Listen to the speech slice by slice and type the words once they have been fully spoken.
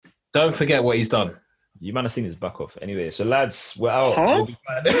Don't forget what he's done. You might have seen his back off. Anyway, so lads, we're out. Huh? We'll be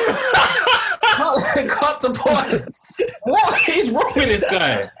fine. Cut the point. What is wrong with this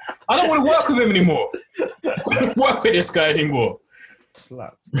guy? I don't want to work with him anymore. I don't want to work with this guy anymore.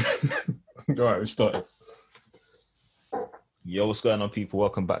 Slap. All right, we started. Yo, what's going on, people?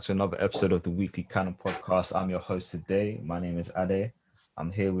 Welcome back to another episode of the Weekly Canon Podcast. I'm your host today. My name is Ade.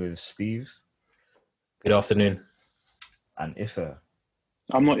 I'm here with Steve. Good afternoon. And Ife.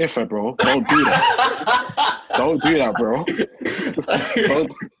 I'm not Ife, bro. Don't do that. Don't do that, bro.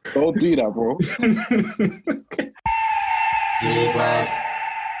 Don't do that, bro.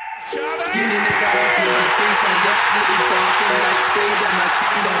 Skinny nigga, I feel my say some work. They be talking like say that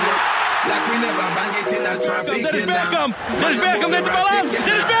machine don't work. Like we never bang it in a traffic. Dennis Beckham. Dennis Beckham, let the ball out.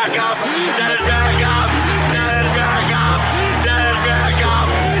 Dennis Beckham. Dennis Beckham. Dennis Beckham. Dennis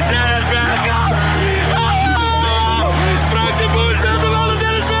Beckham. Dennis Beckham. Frank de Boer zet de bal op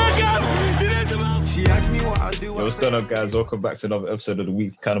Dennis Beckham. She asked me what I do. Yo, what's going on, guys? Welcome back to another episode of the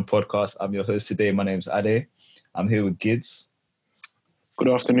Weekly Canon Podcast. I'm your host today. My name's Ade. I'm here with Gids. Good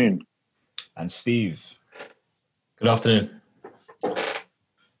afternoon. And Steve. Good afternoon.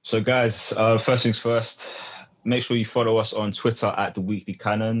 So, guys, first things first, make sure you follow us on Twitter at The Weekly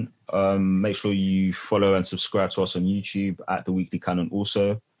Canon. Make sure you follow and subscribe to us on YouTube at The Weekly Canon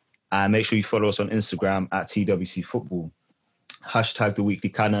also. And make sure you follow us on Instagram at TWC Football. Hashtag The Weekly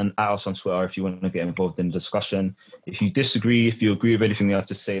Canon. At us on Twitter if you want to get involved in the discussion. If you disagree, if you agree with anything we have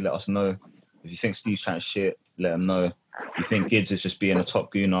to say, let us know. If you think Steve's trying to shit, let him know. If you think Gids is just being a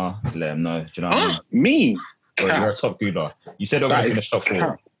top gooner, let him know. Do you know what I mean? Me? Bro, you're a top gooner. You said we're going to finish top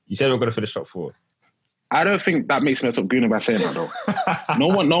four. You said we're going to finish top four. I don't think that makes me a top gooner by saying that, though. No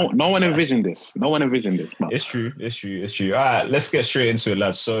one envisioned this. No one envisioned this, man. It's true. All right, let's get straight into it,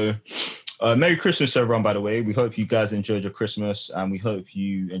 lads. So, Merry Christmas to everyone, by the way. We hope you guys enjoyed your Christmas and we hope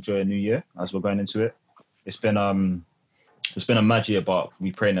you enjoy a new year as we're going into it. It's been a mad year, but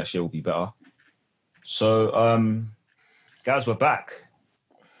we pray next year will be better. So, guys, we're back.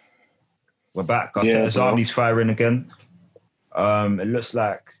 Arteta's army's firing again. It looks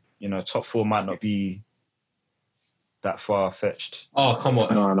like, top four might not be that far-fetched. Oh, come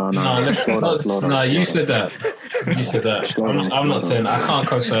on. No. You said that. You said that. I'm not saying that. I can't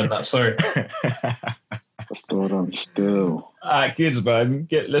co-sign that. Sorry. Hold on, still. All right, kids, man.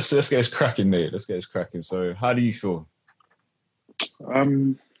 Let's get this cracking, mate. Let's get this cracking. So, how do you feel?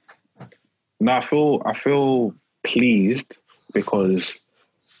 I feel pleased because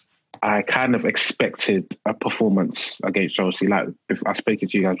I kind of expected a performance against Chelsea. Like, if I spoke to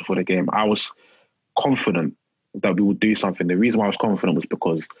you guys before the game, I was confident that we would do something. The reason why I was confident was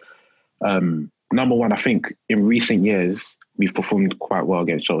because, number one, I think in recent years, we've performed quite well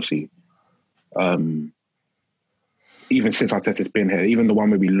against Chelsea. Even since Arteta's been here, even the one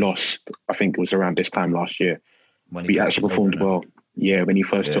where we lost, I think it was around this time last year, we actually performed well. Yeah, when he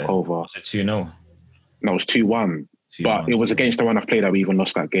first took over. Was it 2-0? No, it was 2-1. But it was against the run of play that we even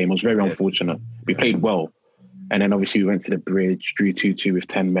lost that game. It was very unfortunate. We played well. And then obviously we went to the bridge, drew 2-2 with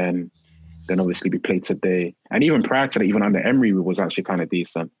 10 men. Then obviously we played today. And even prior to that, even under Emery, we was actually kind of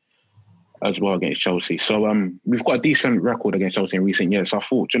decent as well against Chelsea. So we've got a decent record against Chelsea in recent years. So I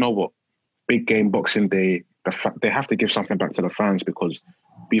thought, you know what? Big game, Boxing Day. They have to give something back to the fans because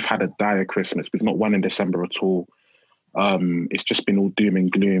we've had a dire Christmas. We've not won in December at all. It's just been all doom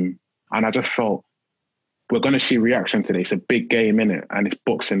and gloom. And I just felt we're going to see reaction today. It's a big game, innit? And it's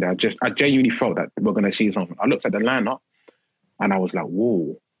Boxing Day. I genuinely felt that we're going to see something. I looked at the lineup and I was like,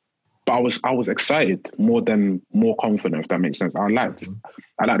 whoa. But I was excited more confident, if that makes sense. I liked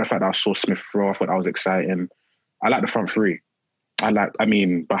the fact that I saw Smith Rowe. I thought that was exciting. I like the front three. Behind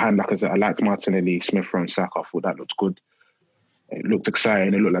Lacazette, I liked Martinelli, Smith Rowe and Saka. I thought that looked good. It looked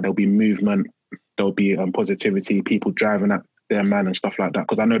exciting. It looked like there'll be movement. There'll be positivity, people driving at their man and stuff like that.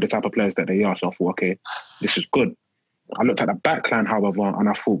 Because I know the type of players that they are. So I thought, okay, this is good. I looked at the backline, however, and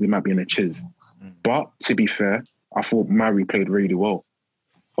I thought we might be in a chiz. But to be fair, I thought Mari played really well.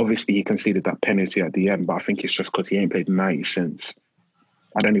 Obviously, he conceded that penalty at the end, but I think it's just because he ain't played 90 since.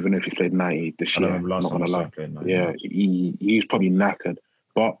 I don't even know if he's played 90 this year. I'm not going to lie. Yeah, he's probably knackered.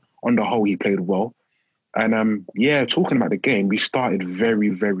 But on the whole, he played well. And talking about the game, we started very,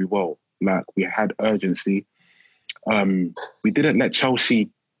 very well. Like, we had urgency. We didn't let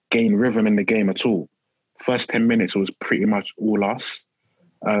Chelsea gain rhythm in the game at all. First 10 minutes was pretty much all us.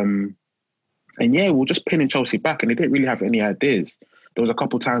 We were just pinning Chelsea back and they didn't really have any ideas. There was a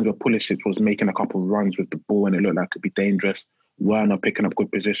couple of times where Pulisic was making a couple of runs with the ball and it looked like it could be dangerous. Werner picking up good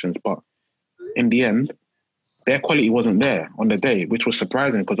positions. But in the end, their quality wasn't there on the day, which was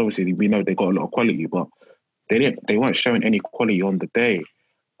surprising because obviously we know they got a lot of quality, but they weren't showing any quality on the day.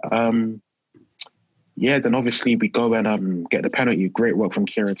 Yeah, then obviously we go and get the penalty. Great work from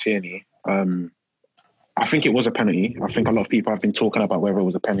Kieran Tierney. I think it was a penalty. I think a lot of people have been talking about whether it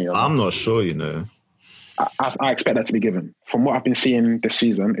was a penalty or not. I'm not sure, you know. I expect that to be given. From what I've been seeing this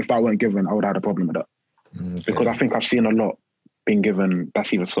season, if that weren't given, I would have had a problem with that. Okay. Because I think I've seen a lot being given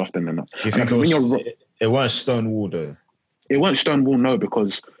that's even softer than that. Do you think it weren't Stonewall though? It weren't Stonewall, no,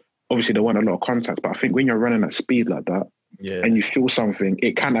 because obviously there weren't a lot of contact. But I think when you're running at speed like that and you feel something,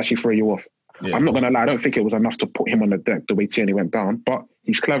 it can actually throw you off. Yeah. I'm not going to lie, I don't think it was enough to put him on the deck the way Tierney went down, but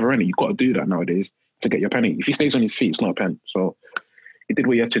he's clever, innit? You've got to do that nowadays to get your penalty. If he stays on his feet, it's not a pen. So he did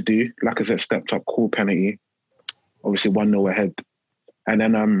what he had to do. Lacazette stepped up, cool penalty. Obviously 1-0 ahead. And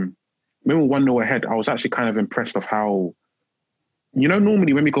then when we were 1-0 ahead, I was actually kind of impressed of how, you know,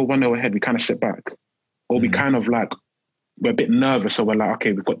 normally when we go 1-0 ahead, we kind of sit back. Or we kind of like, we're a bit nervous. So we're like,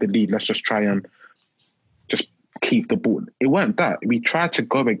 okay, we've got the lead. Let's just try and just keep the ball. It weren't that. We tried to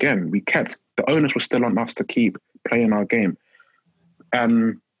go again. We kept, the onus was still on us to keep playing our game.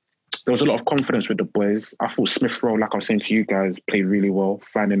 There was a lot of confidence with the boys. I thought Smith Rowe, like I was saying to you guys, played really well,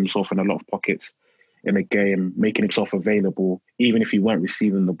 finding himself in a lot of pockets in the game, making himself available. Even if he weren't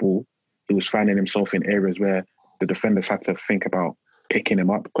receiving the ball, he was finding himself in areas where the defenders had to think about picking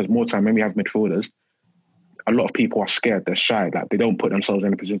him up. Because more time, when we have midfielders, a lot of people are scared, they're shy, like they don't put themselves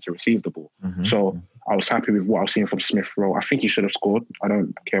in a position to receive the ball. Mm-hmm. So I was happy with what I was seeing from Smith Rowe. I think he should have scored. I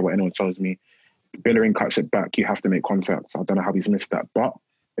don't care what anyone tells me. Bellerin cuts it back, you have to make contact. I don't know how he's missed that, but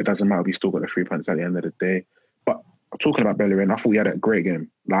it doesn't matter. We still got the 3 points at the end of the day. But talking about Bellerin, I thought he had a great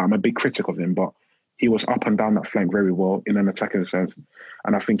game. Like, I'm a big critic of him, but he was up and down that flank very well in an attacking sense.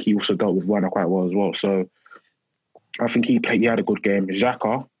 And I think he also dealt with Werner quite well as well. So I think he had a good game.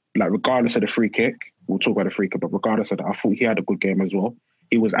 Xhaka, like regardless of the free kick, we'll talk about the free kick, but regardless of that, I thought he had a good game as well.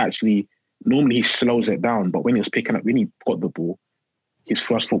 He was actually, normally he slows it down, but when he was picking up, when he got the ball, his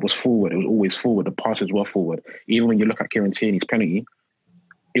first foot was forward. It was always forward. The passes were forward. Even when you look at Kieran Tierney's penalty,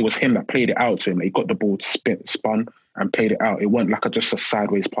 it was him that played it out to him. Like, he got the ball, spun, and played it out. It wasn't like just a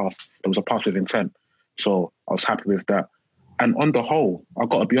sideways pass. It was a pass with intent. So I was happy with that. And on the whole, I've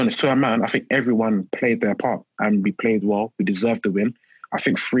got to be honest, to a man, I think everyone played their part and we played well. We deserved the win. I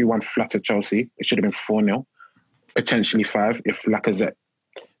think 3-1 flattered Chelsea. It should have been 4-0, potentially 5 if Lacazette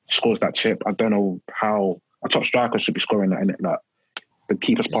scores that chip. I don't know how a top striker should be scoring that, innit? Like, the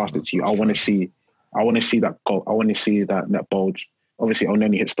keeper's passed it to you. I want to see that goal. I want to see that net bulge. Obviously,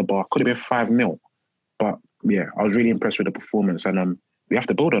 Oneni hits the bar. Could have been 5-0. But yeah, I was really impressed with the performance. And we have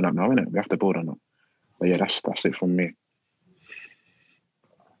to build on that now, innit? We have to build on that. But yeah, that's it from me.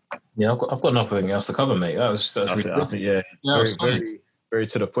 Yeah, I've got nothing else to cover, mate. That was really good. I think, very, very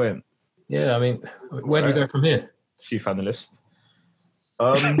to the point. Yeah, I mean, where do we go from here? Chief analyst.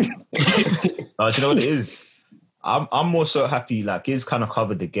 Do you know what it is? I'm more so happy, like, he's kind of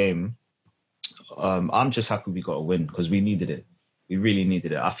covered the game. I'm just happy we got a win because we needed it. We really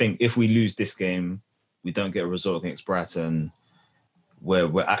needed it. I think if we lose this game, we don't get a result against Brighton,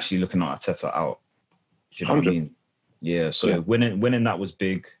 we're actually looking at Arteta out. Do you know what I mean? Yeah, so winning that was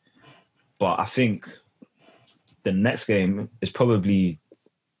big. But I think the next game is probably,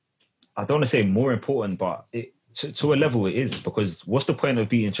 I don't want to say more important, but to a level it is, because what's the point of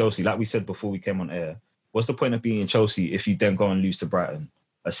beating Chelsea? Like we said before we came on air, what's the point of beating Chelsea if you then go and lose to Brighton,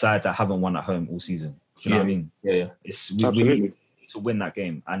 a side that haven't won at home all season? Do you know what I mean? Yeah. We need to win that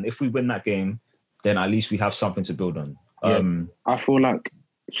game. And if we win that game, then at least we have something to build on. I feel like,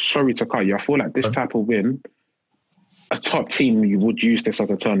 sorry to cut you, I feel like this type of win, a top team, you would use this as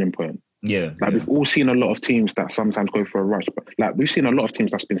a turning point. Yeah. We've all seen a lot of teams that sometimes go for a rush, but like we've seen a lot of teams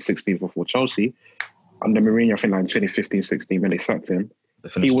that's been 16th before. Chelsea, under Mourinho, I think like in 2015-16 when they sacked him,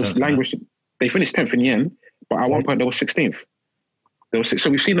 he was languishing. They finished 10th in the end, but at one point they were 16th. So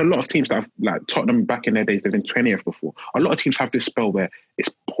we've seen a lot of teams that have, like Tottenham back in their days, they've been 20th before. A lot of teams have this spell where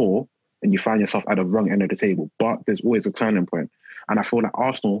it's poor and you find yourself at the wrong end of the table, but there's always a turning point. And I feel like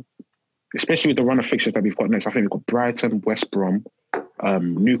Arsenal, especially with the run of fixtures that we've got next, I think we've got Brighton, West Brom,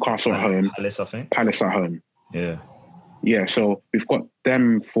 Newcastle at home, Palace at home. Yeah, so we've got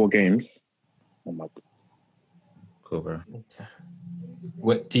them 4 games. Oh my God. Cool, bro.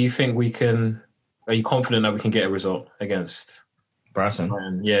 What do you think we can? Are you confident that we can get a result against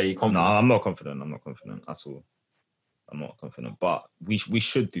Brighton? Yeah, you confident? No, I'm not confident. I'm not confident at all. I'm not confident, but we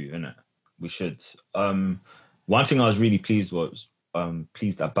should do, innit? We should. One thing I was really pleased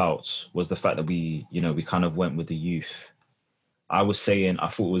about was the fact that we kind of went with the youth. I was saying I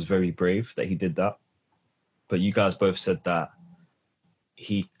thought it was very brave that he did that, but you guys both said that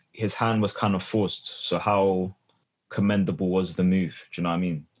his hand was kind of forced. So how commendable was the move? Do you know what I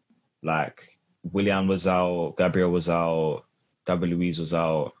mean? Like, Willian was out, Gabriel was out, David Luiz was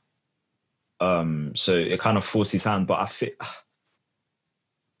out. So it kind of forced his hand. But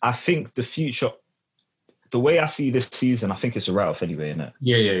I think the future, the way I see this season, I think it's a write-off anyway, isn't it?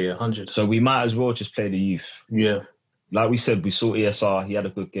 Yeah, 100. So we might as well just play the youth. Yeah. Like we said, we saw ESR. He had a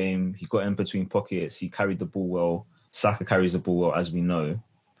good game. He got in between pockets. He carried the ball well. Saka carries the ball well, as we know.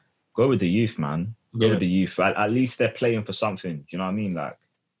 Go with the youth, man. Go with the youth. At least they're playing for something. Do you know what I mean? Like,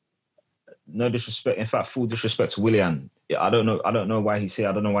 no disrespect. In fact, full disrespect to Willian. I don't know why he's here.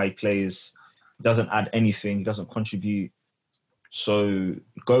 I don't know why he plays. He doesn't add anything. He doesn't contribute. So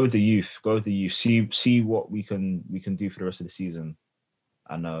go with the youth. Go with the youth. See what we can do for the rest of the season.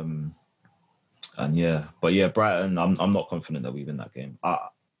 And yeah, but yeah, Brighton. I'm not confident that we win that game.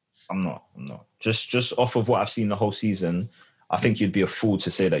 I'm not. Just off of what I've seen the whole season, I think you'd be a fool to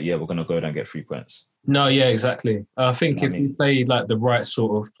say that, yeah, we're going to go there and get 3 points. No, yeah, exactly. I think if we played like the right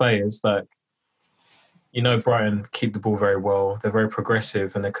sort of players, like, Brighton keep the ball very well. They're very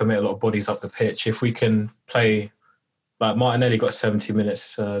progressive and they commit a lot of bodies up the pitch. If we can play, like Martinelli got 70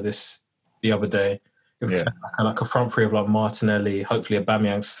 minutes the other day. If we play like a front three of like Martinelli, hopefully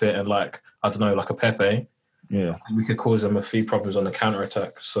Aubameyang's fit and like, I don't know, like a Pepe. Yeah. We could cause them a few problems on the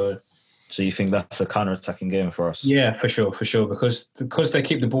counter-attack. So you think that's a counter-attacking game for us? Yeah, for sure. Because they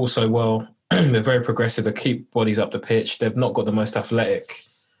keep the ball so well, they're very progressive. They keep bodies up the pitch. They've not got the most athletic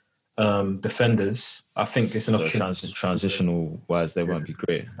defenders. I think it's an opportunity. Transitional-wise, they won't be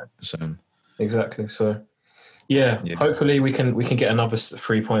great. So exactly. So yeah, hopefully we can get another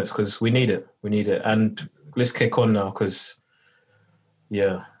 3 points because we need it. And let's kick on now because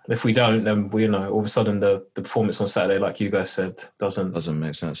if we don't, then we all of a sudden the performance on Saturday, like you guys said, doesn't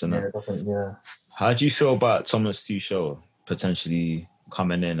make sense. Doesn't it? It doesn't. Yeah. How do you feel about Thomas Tuchel potentially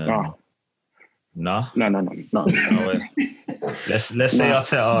coming in? And No. Let's say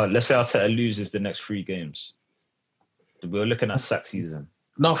Arteta loses the next 3 games. We're looking at sack season.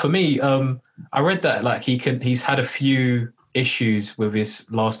 No, for me, I read that like he's had a few issues with his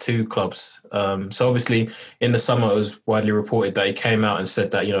last 2 clubs. So obviously in the summer it was widely reported that he came out and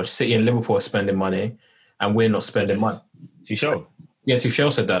said that, City and Liverpool are spending money and we're not spending money. Tuchel? Yeah,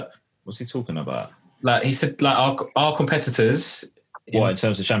 Tuchel said that. What's he talking about? Like he said, like our competitors. What, in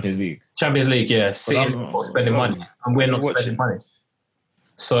terms of Champions League? Champions League, yeah. City and Liverpool are spending money and we're not spending money.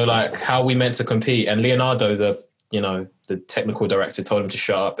 So like how are we meant to compete? And Leonardo, the technical director, told him to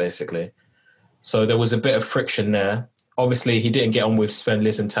shut up basically. So there was a bit of friction there. Obviously, he didn't get on with Sven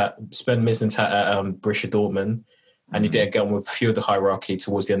Mislintat at Borussia Dortmund, and he didn't get on with a few of the hierarchy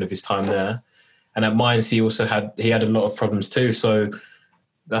towards the end of his time there. And at Mainz, he had a lot of problems too. So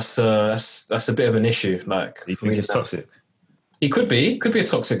that's a bit of an issue. Like, you think he's toxic? He could be a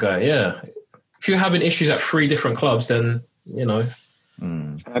toxic guy. Yeah. If you're having issues at 3 different clubs, then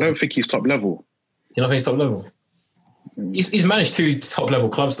I don't think he's top level. You don't think he's top level? He's managed 2 top level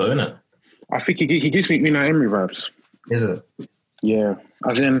clubs though, isn't it? I think he gives me Unai Emery vibes. Is it? Yeah.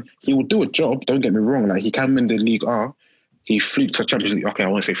 As in, he will do a job, don't get me wrong. Like, he can win the League R. He fluked to Champions League. Okay, I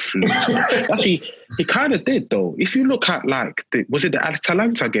want to say fluked. Actually, he kind of did, though. If you look at, like, was it the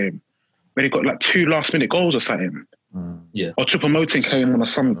Atalanta game? Where he got, like, 2 last-minute goals or something? Yeah. Or Choupo-Moting came on or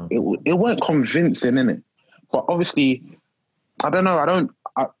something. It weren't convincing, innit? But obviously, I don't know.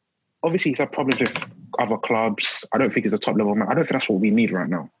 Obviously, he's had problems with other clubs. I don't think he's a top-level man. I don't think that's what we need right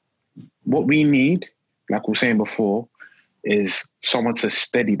now. What we need, like we were saying before, is someone to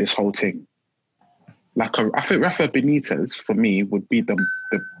steady this whole thing. I think Rafa Benitez, for me, would be the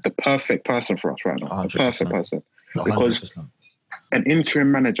perfect person for us right now. 100%. The perfect person. 100%. Because an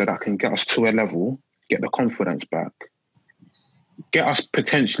interim manager that can get us to a level, get the confidence back, get us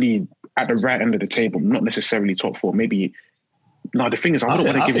potentially at the right end of the table, not necessarily top 4. Maybe. No, the thing is, I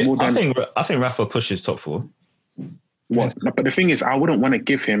wouldn't want to give him more than. I think Rafa pushes top 4. What? No, but the thing is, I wouldn't want to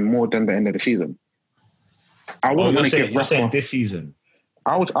give him more than the end of the season. I wouldn't want to give Rafa this season.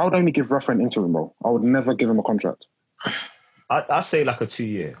 I would only give Rafa an interim role. I would never give him a contract. I'd say like a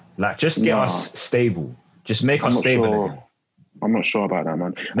 2-year. Like, just get us stable. Just make us stable. Sure. I'm not sure about that,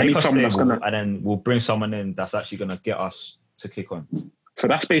 man. Make us stable, and then we'll bring someone in that's actually going to get us to kick on. So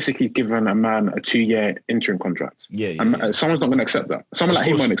that's basically giving a man a 2-year interim contract. Yeah. Someone's not going to accept that. Someone like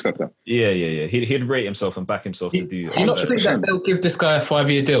him won't accept that. Yeah. He'd rate himself and back himself to do. Do you not think that they'll give this guy a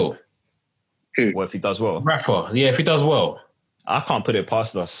 5-year deal? Who? What if he does well? Rafa. Yeah, if he does well. I can't put it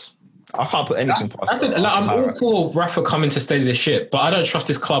past us. I can't put anything past us. I'm all for Rafa coming to steady the ship, but I don't trust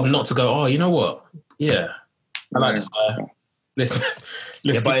this club not to go, oh, you know what? Yeah. I like this guy. Listen.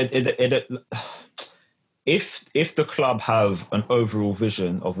 Yeah, but if the club have an overall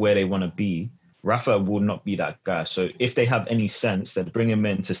vision of where they want to be, Rafa will not be that guy. So if they have any sense, they'd bring him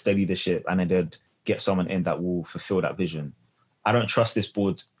in to steady the ship and then they'd get someone in that will fulfill that vision. I don't trust this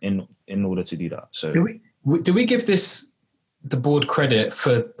board in order to do that. So do we give the board credit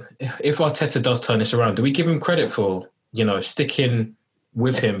for, if Arteta does turn this around, do we give him credit for, sticking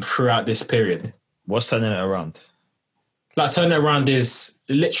with him throughout this period? What's turning it around? Like, turning it around is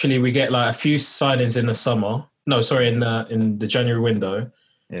literally we get like a few signings in the summer. No, sorry, in the January window.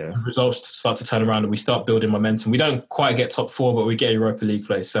 Yeah. Results start to turn around and we start building momentum. We don't quite get top 4, but we get Europa League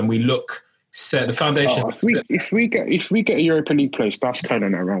place and we look set the foundation. If we get a Europa League place, that's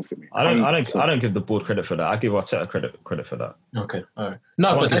turning it around for me. I don't give the board credit for that. I give Arteta credit for that. Okay, all right.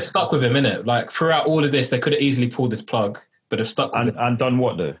 No, but they're stuck with him, innit? Like, throughout all of this, they could have easily pulled the plug, but they've stuck with him. And done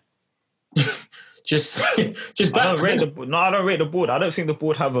what though? just I don't rate the board. I don't think the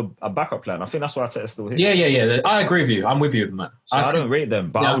board have a backup plan. I think that's why Arteta's still here. Yeah. I agree with you. I'm with you on that. So I don't rate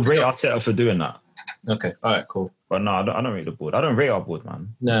them, but I would rate Arteta for doing that. Okay, all right, cool. But no, I don't rate the board. I don't rate our board,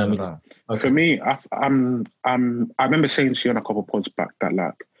 man. No, okay. For me, I remember saying to you on a couple of pods back that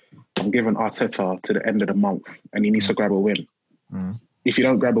like I'm giving Arteta to the end of the month, and he needs to grab a win. Mm. If you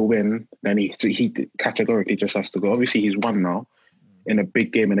don't grab a win, then he categorically just has to go. Obviously, he's won now in a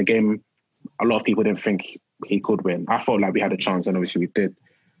big game, in a game a lot of people didn't think he could win. I felt like we had a chance, and obviously we did.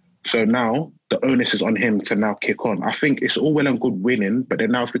 So now the onus is on him to now kick on. I think it's all well and good winning, but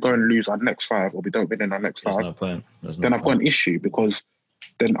then now if we go and lose our next 5 or we don't win in our next 5, then I've got an issue, because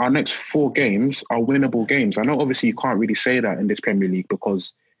then our next 4 games are winnable games. I know obviously you can't really say that in this Premier League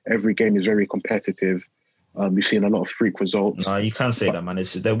because every game is very competitive. We've seen a lot of freak results. No, you can't say that, man.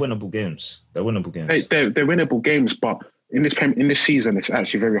 They're winnable games. They're winnable games. They're winnable games, but in this season, it's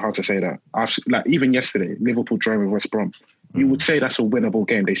actually very hard to say that. Like even yesterday, Liverpool drawing with West Brom. You would say that's a winnable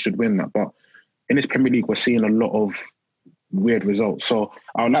game. They should win that. But in this Premier League, we're seeing a lot of weird results. So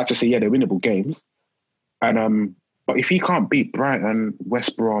I would like to say, yeah, they're winnable games. And but if he can't beat Brighton,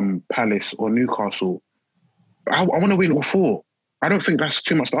 West Brom, Palace, or Newcastle, I want to win all 4. I don't think that's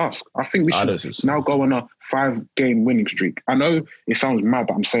too much to ask. I think we should now go on a 5-game winning streak. I know it sounds mad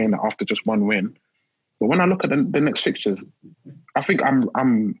that I'm saying that after just 1 win, but when I look at the next fixtures, I think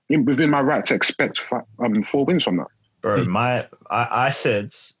I'm within my right to expect 4 wins from that. Bro, I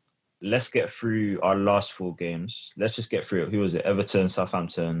said, let's get through our last 4 games. Let's just get through it. Who was it? Everton,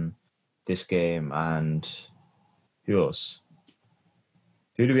 Southampton, this game, and who else?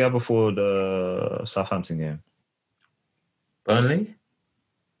 Who do we have before the Southampton game? Burnley?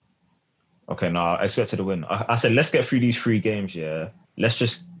 Okay, no, I expected to win. I said, let's get through these 3 games, yeah. Let's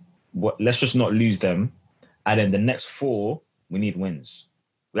just not lose them. And then the next 4, we need wins.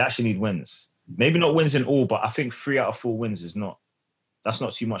 We actually need wins. Maybe not wins in all, but I think 3 out of 4 wins that's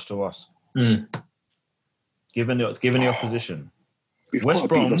not too much to ask. Given the opposition. West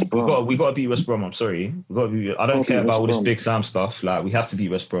Brom, we got to beat West Brom. I'm sorry. I don't care about all this Big Sam stuff. Like, we have to beat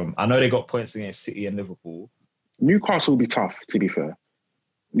West Brom. I know they got points against City and Liverpool. Newcastle will be tough, to be fair.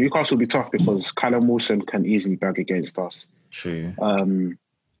 Newcastle will be tough because Callum Wilson can easily bag against us. True.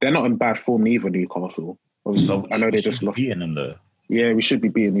 They're not in bad form either, Newcastle. So I know they just lost. Beating them though. Yeah, we should be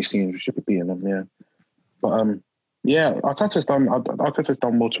beating these teams. We should be beating them, yeah. But yeah, Arteta's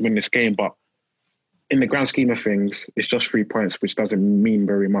done well to win this game, but in the grand scheme of things, it's just 3 points, which doesn't mean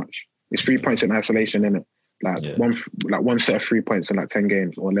very much. It's 3 points in isolation, isn't it? One set of 3 points in like 10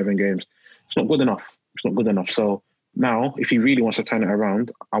 games or 11 games. It's not good enough. It's not good enough. So now, if he really wants to turn it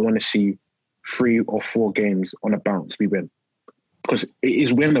around, I want to see 3 or 4 games on a bounce we win. Because it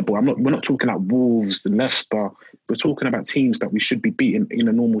is winnable. We're not talking about Wolves, Leicester. We're talking about teams that we should be beating in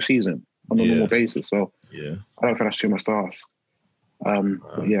a normal season on a normal basis. So I don't think that's too much to ask.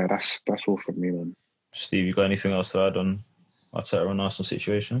 But yeah, that's all from me, man. Steve, you got anything else to add on Arteta and Arsenal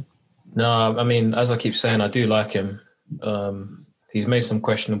situation? No, I mean, as I keep saying, I do like him. He's made some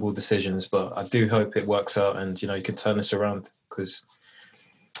questionable decisions, but I do hope it works out and, he can turn this around because,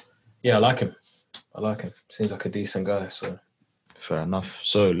 I like him. Seems like a decent guy, so... Fair enough.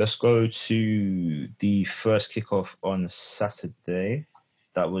 So let's go to the first kickoff on Saturday.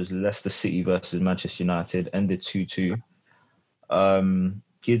 That was Leicester City versus Manchester United. Ended 2-2.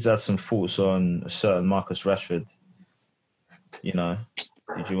 Kids had some thoughts on a certain Marcus Rashford. Did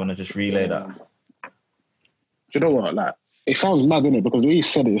you want to just relay that? Do you know what? Like, it sounds mad, innit? Because the way you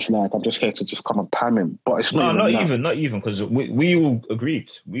said it, it's like I'm just here to just come and pam him. But it's not. Not even because we all agreed.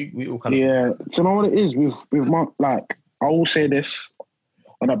 We all kind of. Yeah. Do you know what it is? We've like. I will say this,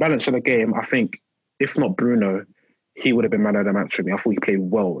 on the balance of the game, I think, if not Bruno, he would have been man of the match for me. I thought he played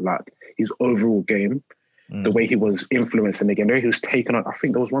well. Like, his overall game, the way he was influencing the game, the way he was taking on, I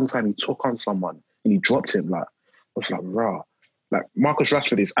think there was one time he took on someone and he dropped him. Like, I was like, rah. Like, Marcus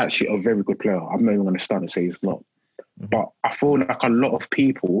Rashford is actually a very good player. I'm not even going to stand and say he's not. But I feel like a lot of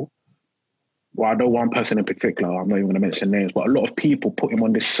people well, I know one person in particular, I'm not even going to mention names, but a lot of people put him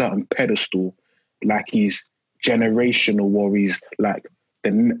on this certain pedestal, like he's generational, or he's like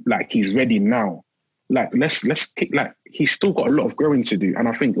he's ready now. Like let's like he's still got a lot of growing to do, and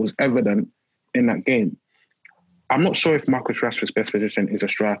I think it was evident in that game. I'm not sure if Marcus Rashford's best position is a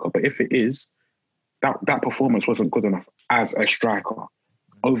striker, but if it is, that performance wasn't good enough as a striker.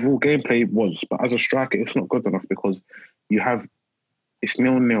 Overall gameplay was, but as a striker, it's not good enough because it's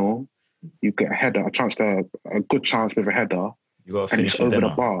 0-0. You get a header, a good chance with a header, you got to and it's over the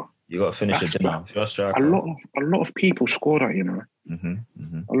bar. You got to finish the dinner. If you're a striker. A lot of people score that, you know.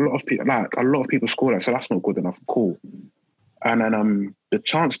 A lot of people score that, so that's not good enough. Cool. And then the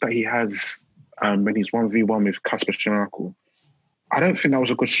chance that he has when he's 1v1 with Kasper Schmeichel, I don't think that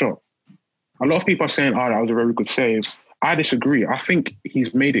was a good shot. A lot of people are saying, "Oh, that was a very good save." I disagree. I think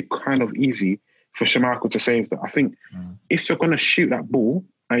he's made it kind of easy for Schmeichel to save that. I think if you're going to shoot that ball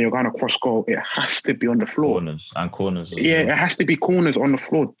and you're going to cross goal, it has to be on the floor. Corners. Yeah, it has to be corners on the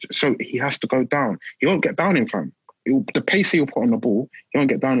floor. So he has to go down. He won't get down in time. The pace he'll put on the ball, he won't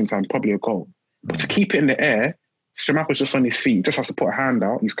get down in time, probably a goal. But to keep it in the air, Schmeichel's just on his feet. He just has to put a hand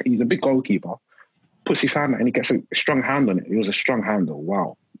out. He's a big goalkeeper. Puts his hand out and he gets a strong hand on it. It was a strong handle.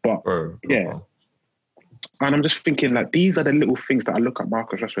 Wow. But yeah. And I'm just thinking, like, these are the little things that I look at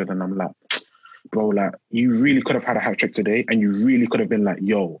Marcus Rashford and I'm like, bro, like, you really could have had a hat-trick today and you really could have been like,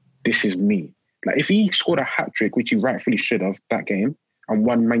 yo, this is me. Like, if he scored a hat-trick, which he rightfully should have that game, and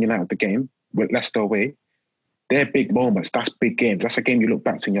won Man United the game with Leicester away, they're big moments. That's big games. That's a game you look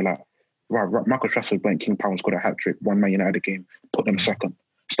back to and you're like, right, Marcus Rashford went King Power and scored a hat-trick, won Man United the game, put them second.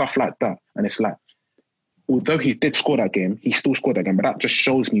 Stuff like that. And it's like, although he did score that game, he still scored that game, but that just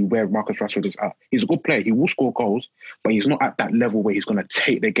shows me where Marcus Rashford is at. He's a good player. He will score goals, but he's not at that level where he's going to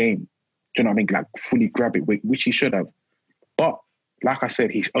take the game. Do you know what I mean? Like, fully grab it, which he should have. But, like I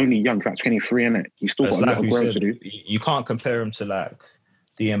said, he's only young. He's like 23, innit? He's still got a lot of growth to do. You can't compare him to, like,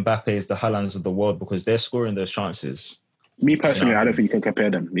 the Mbappes, the Haalands of the world because they're scoring those chances. Me personally, I don't think you can compare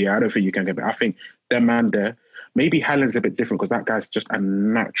them. Yeah, I don't think you can compare. I think their man there, maybe Haaland's a bit different because that guy's just a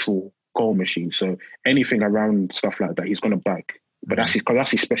natural goal machine. So anything around stuff like that, he's going to back. But that's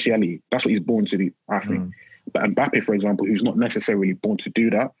his speciality. That's what he's born to do, I think. But Mbappe, for example, who's not necessarily born to do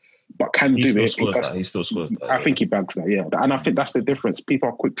that, but can do it. He still scores that. I think he bags that, yeah. And I think that's the difference. People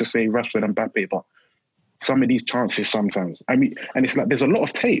are quick to say Rashford and Mbappe, but some of these chances sometimes, I mean, and it's like, there's a lot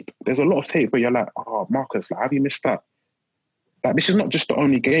of tape. There's a lot of tape where you're like, oh, Marcus, like, have you missed that? Like, this is not just the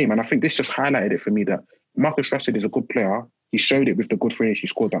only game. And I think this just highlighted it for me that Marcus Rashford is a good player. He showed it with the good finish he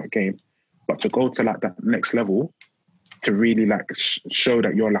scored that game. But to go to, like, that next level, to really, like, show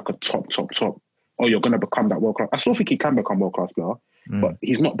that you're, like, a top, or you're going to become that world-class. I still think he can become world-class player, but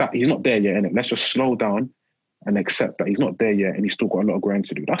he's not there yet, innit? Let's just slow down and accept that he's not there yet and he's still got a lot of growing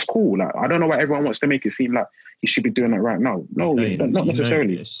to do. That's cool. Like, I don't know why everyone wants to make it seem like he should be doing that right now. No, not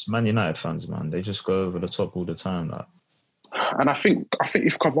necessarily. It's Man United fans, man. They just go over the top all the time. Like. And I think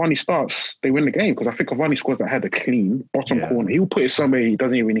if Cavani starts, they win the game because I think Cavani scores that header clean, bottom corner. He'll put it somewhere he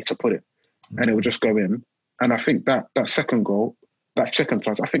doesn't even need to put it. And it will just go in. And I think that second goal, that second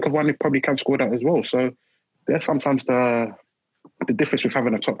chance, I think Cavani probably can score that as well. So there's sometimes the difference with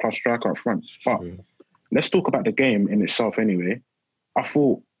having a top-class striker up front. But let's talk about the game in itself anyway. I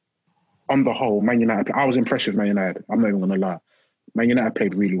thought, on the whole, Man United, I was impressed with Man United. I'm not even going to lie. Man United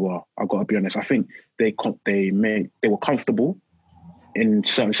played really well. I've got to be honest. I think they were comfortable in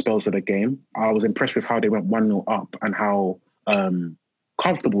certain spells of the game. I was impressed with how they went 1-0 up and how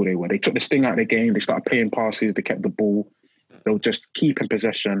comfortable they were. They took the sting out of the game. They started playing passes. They kept the ball. They'll just keep in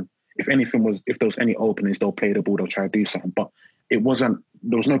possession. If there was any openings, they'll play the ball. They'll try to do something. But there was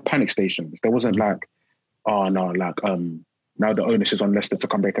no panic stations. There wasn't like, oh no, like now the onus is on Leicester to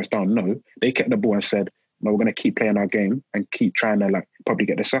come break us down. No, they kept the ball and said, no, we're going to keep playing our game and keep trying to like probably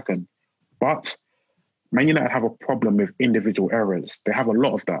get the second. But Man United have a problem with individual errors. They have a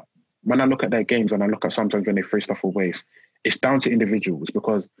lot of that. When I look at their games and I look at sometimes when they throw stuff away, it's down to individuals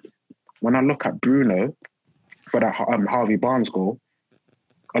because when I look at Bruno for that Harvey Barnes goal,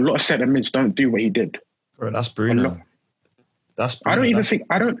 a lot of centre mids don't do what he did. Bro, that's Bruno. Do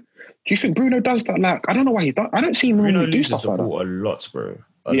you think Bruno does that? Like, I don't know why he does. I don't see him normally do stuff like that. A lot, bro.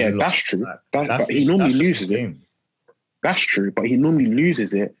 That's true. But he normally loses it. That's true, but he normally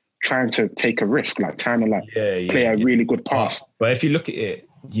loses it trying to take a risk, like trying to play a really good pass. But if you look at it,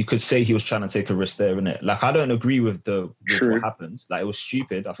 you could say he was trying to take a risk there, innit? Like, I don't agree with what happened. Like, it was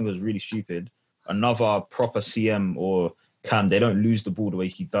stupid. I think it was really stupid. Another proper CM or Cam, they don't lose the ball the way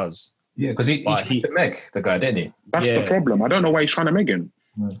he does. Yeah, because he tried to meg the guy, didn't he? That's the problem. I don't know why he's trying to meg him.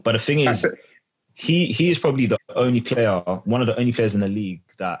 But the thing is, he is probably one of the only players in the league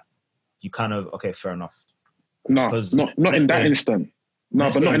that you kind of okay, fair enough. No, not in that instant. No,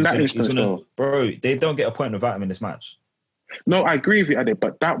 but not in that instance, though. Bro, they don't get a point without him in this match. No, I agree with you, Ade,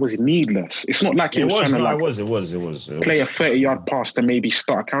 but that was needless. It's not like he was trying to play a 30-yard pass to maybe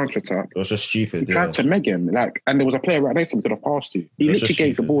start a counter-attack. It was just stupid. He tried to meg him, and there was a player right next to him who could have passed you. He literally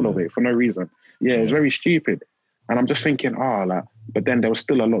gave the ball away for no reason. Yeah, it was very stupid. And I'm just thinking, but then there was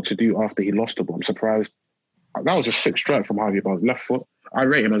still a lot to do after he lost the ball. I'm surprised. That was a sick strike from Harvey Barnes, left foot. I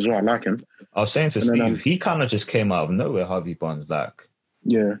rate him as well. I like him. I was saying to Steve, he kind of just came out of nowhere, Harvey Barnes.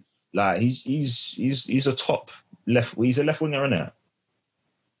 Yeah. Like he's a top left. He's a left winger, isn't it?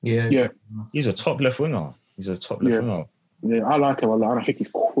 Yeah. He's a top left winger. winger. Yeah, I like him a lot. And I think he's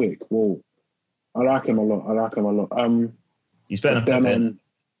quick. Whoa. I like him a lot. He's better than Pepe.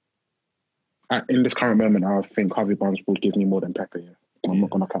 In this current moment, I think Harvey Barnes will give me more than Pepe. I'm not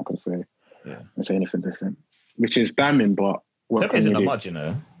going to cap and say anything different, which is damning. But Pepe's in the mud, you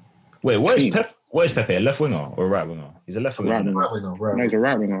know. Wait, what is Pepe? A left winger or a right winger? He's a left winger. No, he's a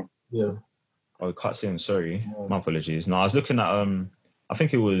right winger. Yeah. Oh, I can't see him. Sorry, my apologies. No, I was looking at I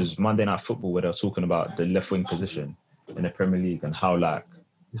think it was Monday Night Football where they were talking about the left wing position in the Premier League and how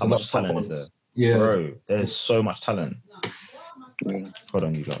much talent is there. Yeah, bro, there's so much talent. Yeah. Hold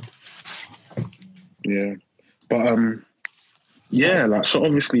on, you go. Yeah, but so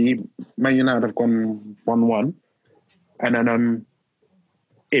obviously Man United have gone 1-1, and then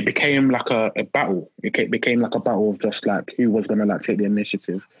it became like a battle. It became like a battle of just who was going to take the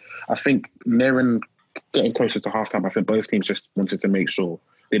initiative. I think nearing getting closer to halftime, I think both teams just wanted to make sure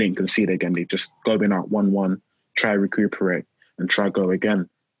they didn't concede again. They just going out 1-1, try recuperate and try go again.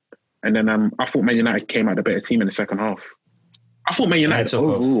 And then I thought Man United came out a better team in the second half. I thought Man United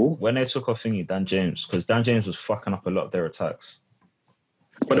overall... When they took off Dan James, because Dan James was fucking up a lot of their attacks.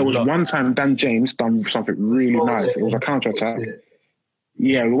 But there was one time Dan James done something really nice. It was a counter-attack.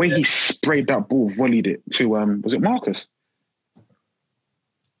 Yeah, the way he sprayed that ball, volleyed it to, was it Marcus?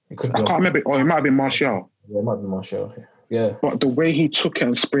 I can't remember. Oh, it might have been Martial. Yeah, it might be Martial. Yeah. But the way he took it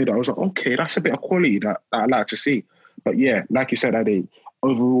and sprayed it, I was like, okay, that's a bit of quality that I like to see. But yeah, like you said, Ade,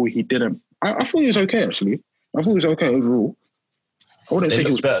 overall, he didn't... I thought he was okay, actually. I thought he was okay overall. I wouldn't say he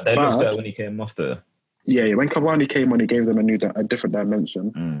was bad. They looked better when he came off there. Yeah, when Cavani came on, he gave them a different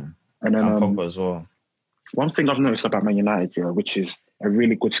dimension. And then Pogba as well. One thing I've noticed about Man United, which is a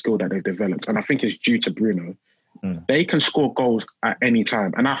really good skill that they've developed, and I think it's due to Bruno, they can score goals at any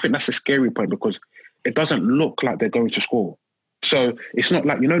time. And I think that's a scary point because it doesn't look like they're going to score. So it's not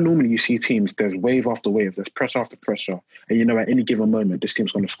like, normally you see teams, there's wave after wave, there's pressure after pressure, and at any given moment, this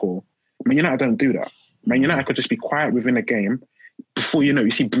team's going to score. Man United don't do that. Man United could just be quiet within a game. Before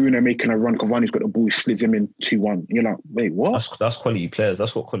you see Bruno making a run, Cavani's got the ball, he slides him in 2-1. You're like, wait, what? That's quality players.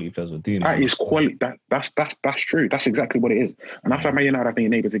 That's what quality players would do. That is quality. That's true. That's exactly what it is. And I feel like Man United have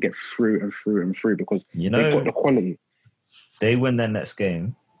been able to get through and through and through because they've got the quality. They win their next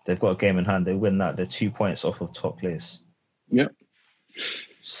game. They've got a game in hand. They win that. They're 2 points off of top place. Yeah.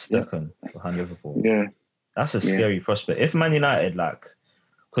 Second behind Liverpool. Yeah. That's a scary prospect. If Man United,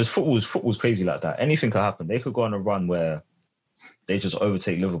 because football's crazy like that. Anything could happen. They could go on a run where they just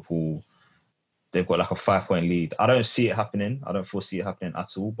overtake Liverpool. They've got a 5-point lead. I don't see it happening. I don't foresee it happening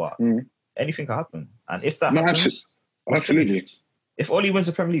at all, but anything can happen. And if that happens, absolutely. If Oli wins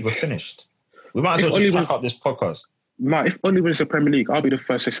the Premier League, we're finished. We might as well just pack up this podcast. No, if Oli wins the Premier League, I'll be the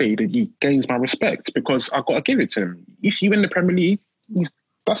first to say that he gains my respect because I've got to give it to him. If you win the Premier League,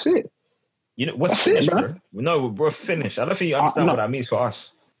 that's it. We're finished, bro. No, we're finished. I don't think you understand what that means for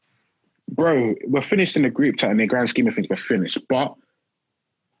us. Bro, we're finished in the group chat, in the grand scheme of things, we're finished. But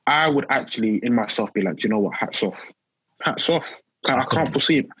I would actually, in myself, be like, you know what? Hats off. Hats off. I can't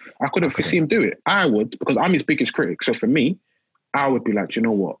foresee him. I couldn't foresee him do it. I would, because I'm his biggest critic. So for me, I would be like, you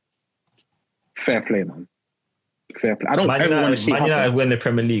know what? Fair play, man. Fair play. I don't ever want to see Man United win the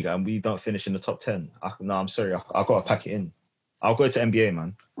Premier League and we don't finish in the top 10. I'm sorry. I've got to pack it in. I'll go to NBA,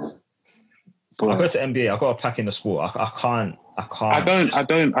 man. I'll go to NBA. I've got to pack in the sport. I can't. I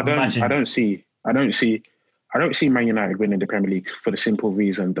don't see Man United winning the Premier League for the simple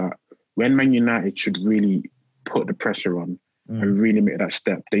reason that when Man United should really put the pressure on and really make that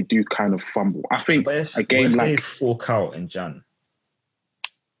step, they do kind of fumble. I think a game they fork out in Jan,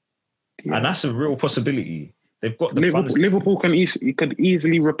 and that's a real possibility. They've got the Liverpool could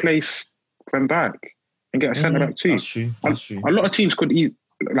easily replace Van Dijk and get a centre back too. That's true. A lot of teams could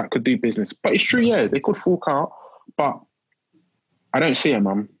do business, but it's true. Yeah, they could fork out, but I don't see it,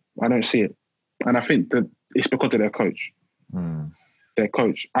 man. I don't see it. And I think that it's because of their coach. Their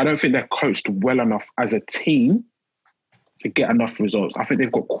coach. I don't think they're coached well enough as a team to get enough results. I think they've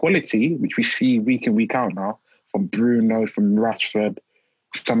got quality, which we see week in, week out now, from Bruno, from Rashford,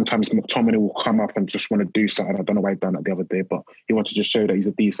 Sometimes McTominay will come up and just want to do something. I don't know why he done that the other day, but he wanted to just show that he's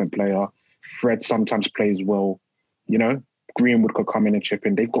a decent player. Fred sometimes plays well. You know, Greenwood could come in and chip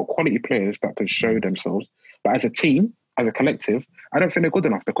in. They've got quality players that can show themselves. But as a team, as a collective, I don't think they're good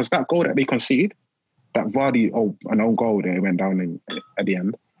enough, because that goal that they conceded, that Vardy, an own goal there, went down at the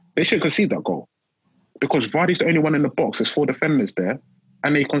end, they should concede that goal. Because Vardy's the only one in the box. There's 4 defenders there,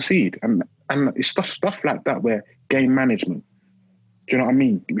 and they concede. And it's stuff like that where game management. Do you know what I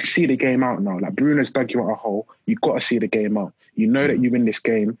mean? We see the game out now. Like, Bruno's dug you out a hole. You've got to see the game out. You know that you win this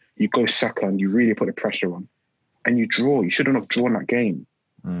game. You go second. You really put the pressure on. And you draw. You shouldn't have drawn that game.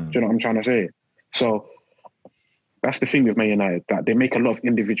 Do you know what I'm trying to say? So that's the thing with Man United, that they make a lot of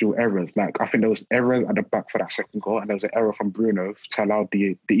individual errors. Like, I think there was error at the back for that second goal, and there was an error from Bruno to allow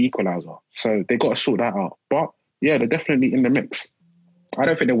the equaliser. So they got to sort that out. But yeah, they're definitely in the mix. I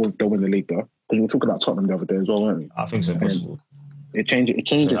don't think they'll win the league though, because we were talking about Tottenham the other day as well, weren't we? I think it's impossible. It changes every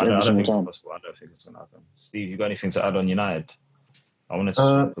single time. I don't think it's going to happen. Steve, you got anything to add on United? I want to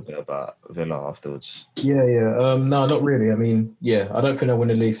talk a bit about Villa afterwards. No, not really. I mean, I don't think they'll win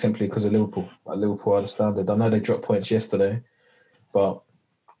the league simply because of Liverpool. Like, Liverpool are the standard. I know they dropped points yesterday, but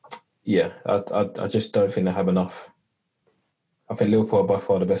I just don't think they have enough. I think Liverpool are by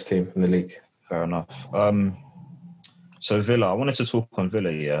far the best team in the league. Fair enough. So Villa, I wanted to talk on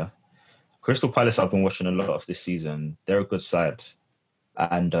Villa, yeah. Crystal Palace, I've been watching a lot of this season. They're a good side.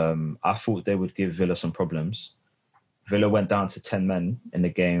 And I thought they would give Villa some problems. Villa went down to 10 men in the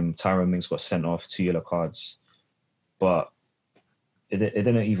game. Tyrone Mings got sent off, 2 yellow cards. But it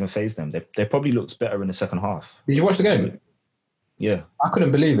didn't even faze them. They probably looked better in the second half. Did you watch the game? Yeah. I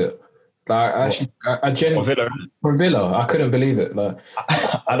couldn't believe it. Like, I genuinely... From Villa, I couldn't believe it. Like,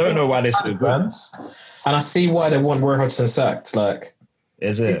 I don't know why they're so good. And I see why they want Roy Hodgson sacked. Like,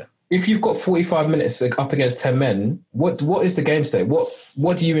 is it? If you've got 45 minutes up against 10 men, what is the game state?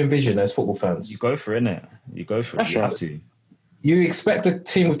 What do you envision as football fans? You go for it, innit? You go for it. You have to. You expect the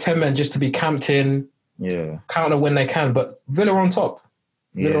team with 10 men just to be camped in, counter when they can, but Villa on top.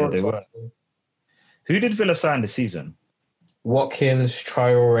 They were. Who did Villa sign this season? Watkins,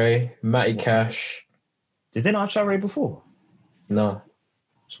 Traore, Matty Cash. Did they not have Traore before? No.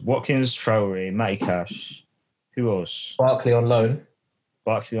 So Watkins, Traore, Matty Cash. Who else? Barkley on loan.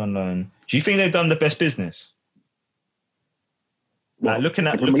 Do you think they've done the best business? Like, looking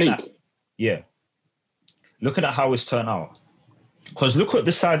at how it's turned out. Because look at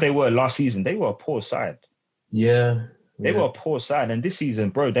the side they were last season. They were a poor side. Yeah. They were a poor side. And this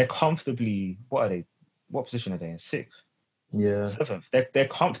season, bro, they're comfortably, what are they? What position are they in? 6th? Yeah. 7th. They're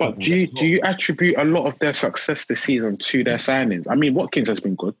comfortable. But do you attribute a lot of their success this season to their signings? I mean, Watkins has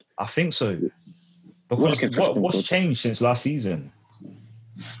been good. I think so. Because what's changed since last season?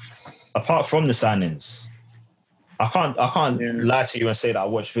 Apart from the signings, I can't lie to you and say that I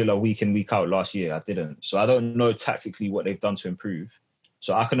watched Villa week in, week out last year. I didn't. So I don't know tactically what they've done to improve.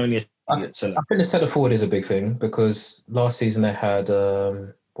 So I can only... I think the centre forward is a big thing, because last season they had...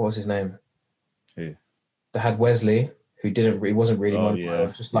 what was his name? Who? They had Wesley, who he wasn't really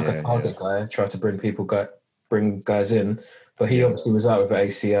just like a target guy, tried to bring guys in. But he obviously was out with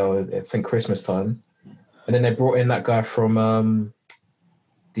ACL, I think, Christmas time. And then they brought in that guy from...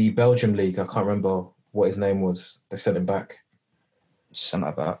 the Belgium league, I can't remember what his name was. They sent him back. They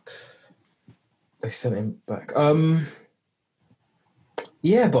sent him back. But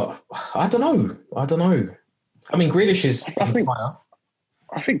I don't know. I mean, Grealish is.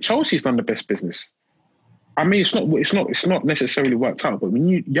 I think Chelsea's done the best business. I mean, it's not necessarily worked out, but when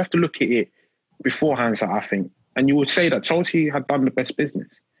you have to look at it beforehand, I think, and you would say that Chelsea had done the best business.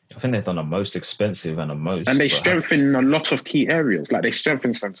 I think they've done the most expensive and the most. And they strengthened a lot of key areas. Like, they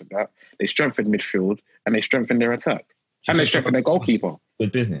strengthened centre-back, they strengthened midfield, and they strengthened their attack. And they strengthened their goalkeeper.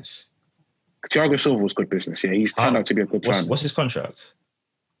 Good business. Thiago Silva was good business, yeah. He's turned out to be a good player. What's his contract?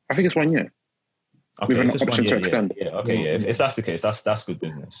 I think it's 1 year. Okay, with an option to extend. Yeah, okay, yeah. If that's the case, that's good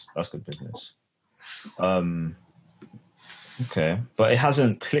business. That's good business. Okay. But it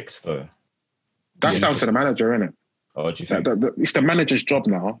hasn't clicked, though. That's down to the manager, isn't it? Oh, what do you think? It's the manager's job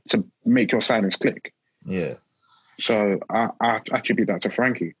now to make your signings click. Yeah. So I attribute that to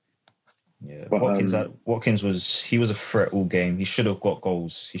Frankie. Yeah. But Watkins was a threat all game. He should have got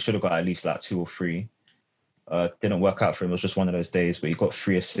goals. He should have got at least like 2 or 3. Didn't work out for him. It was just one of those days, but he got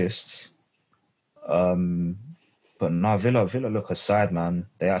 3 assists. But no, Villa look aside, man.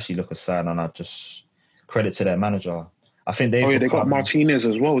 They actually look aside, and I just credit to their manager. I think they got Martinez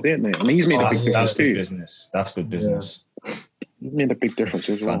as well, didn't they? And he's made a big difference too. That's good business. Yeah. He's made a big difference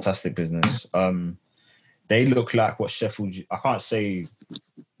as well. Fantastic business. They look like what Sheffield... I can't say...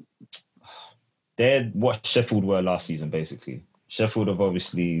 They're what Sheffield were last season, basically. Sheffield have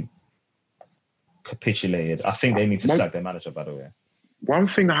obviously capitulated. I think they need to sack their manager, by the way. One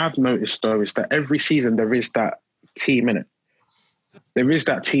thing I have noticed, though, is that every season there is that team in it. There is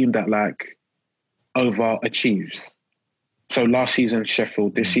that team that, like, overachieves. So last season,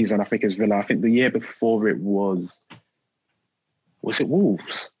 Sheffield. This season, I think it's Villa. I think the year before it was it Wolves?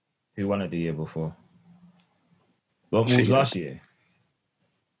 Who won it the year before? Well, Wolves last year?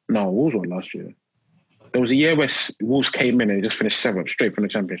 No, Wolves won last year. There was a year where Wolves came in and they just finished 7th, straight from the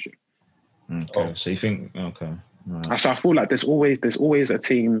Championship. Okay, so you think, okay. Right. So I feel like there's always a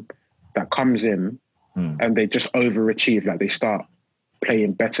team that comes in and they just overachieve. Like, they start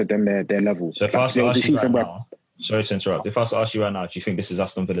playing better than their level. So if I was to ask you right now, sorry to interrupt, if I was to ask you right now, do you think this is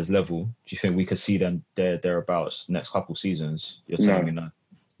Aston Villa's level? Do you think we could see them thereabouts next couple seasons? You're telling me no.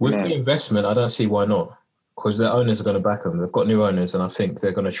 With the investment, I don't see why not. Because their owners are going to back them. They've got new owners, and I think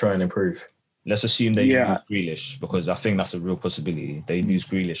they're going to try and improve. Let's assume they lose Grealish, because I think that's a real possibility. They lose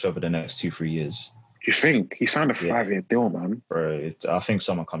Grealish over the next 2-3 years. You think? He signed a 5-year deal, man. Bro, I think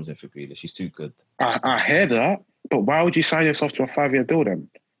someone comes in for Grealish. He's too good. I heard that, but why would you sign yourself to a 5-year deal then?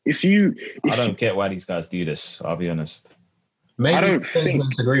 I don't get why these guys do this, I'll be honest. Maybe I don't a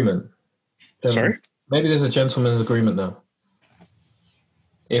gentleman's agreement. Sorry? Maybe there's a gentleman's agreement though.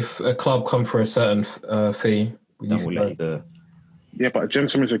 If a club come for a certain fee, then we'll let you do it. Yeah, but a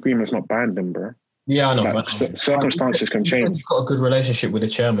gentleman's agreement is not binding, bro. Yeah, I know. Like, circumstances can change. He's got a good relationship with the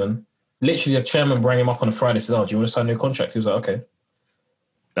chairman. Literally, the chairman rang him up on a Friday and said, do you want to sign a new contract? He was like, okay.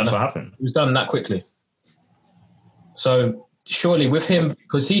 That's what happened. It was done that quickly. So surely with him,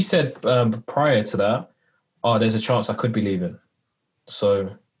 because he said prior to that, there's a chance I could be leaving.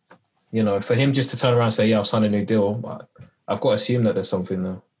 So, for him just to turn around and say, I'll sign a new deal, I've got to assume that there's something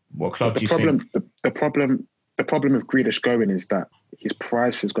there. What club do you think? The problem with Grealish going is that his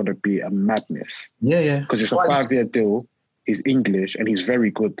price is going to be a madness. Yeah. Because it's a 5-year deal. He's English and he's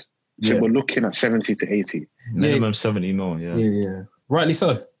very good. So we're looking at 70 to 80. Minimum 70 more, Yeah. Rightly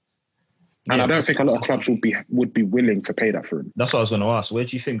so. And I don't think a lot of clubs would be willing to pay that for him. That's what I was going to ask. Where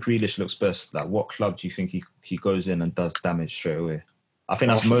do you think Grealish looks best? Like, what club do you think he goes in and does damage straight away? I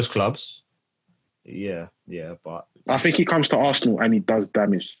think that's most clubs. Yeah, but I think he comes to Arsenal and he does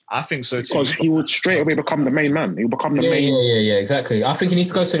damage. I think so too. Because he would straight away become the main man. He'll become the main. Yeah, exactly. I think he needs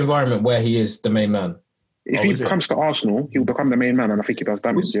to go to an environment where he is the main man. If he comes to Arsenal, he'll become the main man, and I think he does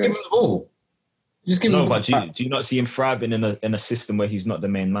damage. Just give him the ball. Just give him the ball. But do you not see him thriving in a system where he's not the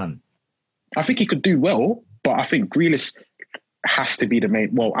main man? I think he could do well, but I think Grealish has to be the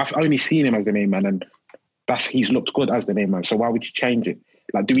main. Well, I've only seen him as the main man, and he's looked good as the main man. So why would you change it?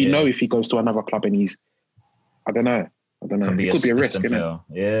 Like, do we know if he goes to another club and he's? I don't know. It could be a risk, isn't it?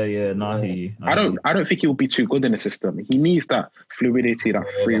 Yeah. No, I don't think he'll be too good in the system. He needs that fluidity, that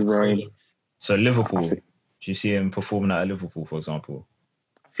free roam. So Liverpool, do you see him performing at Liverpool, for example?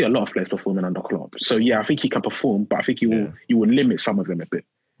 I see a lot of players performing under Klopp. So yeah, I think he can perform, but I think you will limit some of them a bit.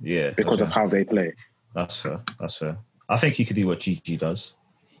 Yeah, because of how they play. That's fair. I think he could do what Gigi does.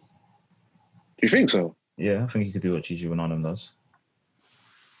 Do you think so? Yeah, I think he could do what Gigi Wijnaldum does.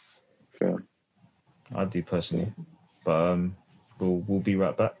 Fair. I do personally, but we'll be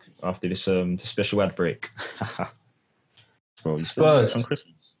right back after this special ad break. Bro, Spurs on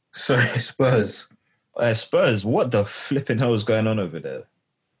Christmas. Sorry, Spurs. Spurs. What the flipping hell is going on over there?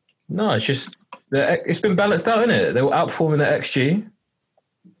 No, it's just it's been balanced out, isn't it? They were outperforming the XG,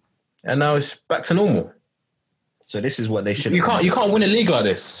 and now it's back to normal. So this is what they should. You can't win a league like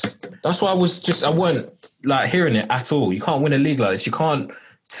this. That's why I weren't like hearing it at all. You can't win a league like this. You can't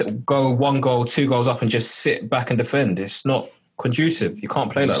go 1 goal, 2 goals up and just sit back and defend. It's not conducive. You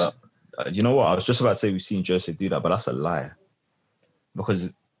can't play like that. You know what? I was just about to say we've seen Jose do that, but that's a lie.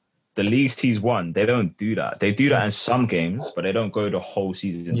 Because the leagues he's won, they don't do that. They do that in some games, but they don't go the whole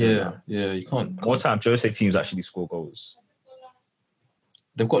season. Yeah, you can't. What time Jose teams actually score goals?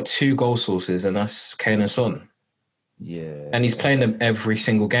 They've got 2 goal sources, and that's Kane and Son. Yeah. And he's playing them every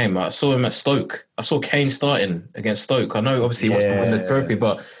single game. I saw him at Stoke. I saw Kane starting against Stoke. I know obviously he wants to win the trophy,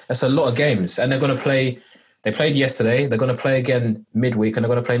 but that's a lot of games. And they're going to play, they played yesterday, they're going to play again midweek, and they're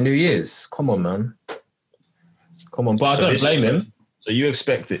going to play New Year's. Come on, man. Come on. But I don't blame him. So you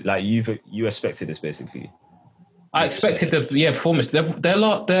expected, like you expected this basically? I expected the performance. I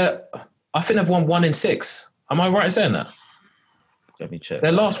think they've won 1 in 6. Am I right in saying that? Let me check.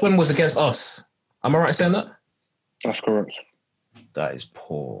 Their last win was against us. Am I right in saying that? That's correct. That is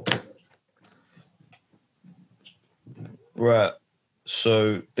poor. Right.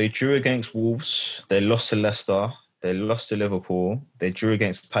 So they drew against Wolves. They lost to Leicester. They lost to Liverpool. They drew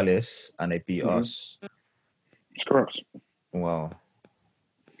against Palace and they beat us. That's correct. Wow.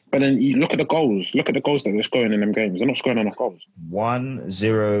 But then you look at the goals. Look at the goals that they're scoring in them games. They're not scoring enough goals.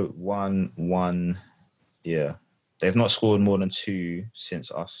 1-0, 1-1. Yeah. They've not scored more than 2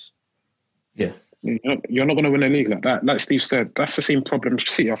 since us. Yeah. You're not going to win a league like that. Like Steve said, that's the same problem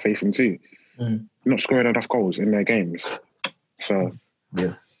City are facing too. Not scoring enough goals in their games. So,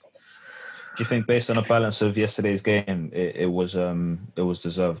 yeah. Do you think, based on the balance of yesterday's game, it was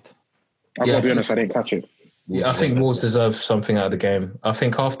deserved? I've got to be honest, I didn't catch it. Yeah, I think Wolves deserve something out of the game. I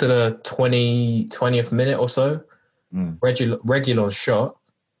think after the 20th minute or so, Reguilon's shot.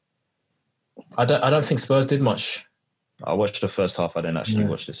 I don't think Spurs did much. I watched the first half. I didn't actually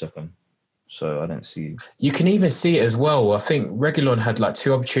watch the second, so I didn't see. You can even see it as well. I think Reguilon had like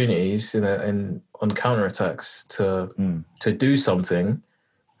 2 opportunities on counter attacks to do something,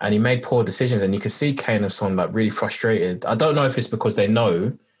 and he made poor decisions. And you can see Kane and Son like really frustrated. I don't know if it's because they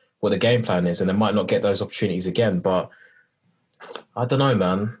know what the game plan is and they might not get those opportunities again, but I don't know,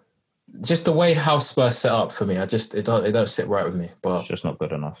 man. Just the way how Spurs set up for me, it don't sit right with me. But it's just not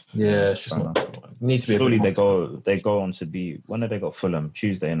good enough. Yeah, it's just not. It needs to be. Surely they go on to be. When have they got Fulham?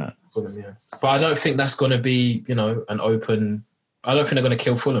 Tuesday, innit? Fulham, yeah. But I don't think that's going to be, an open. I don't think they're going to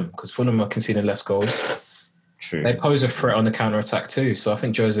kill Fulham because Fulham are conceding less goals. True. They pose a threat on the counter attack too, so I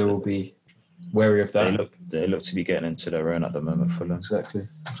think Jose will be wary of that. They look to be getting into their own at the moment, Fulham. Exactly.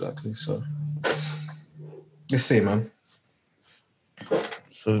 So let's see, man.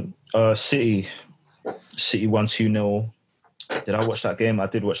 So City 1-2-0. Did I watch that game? I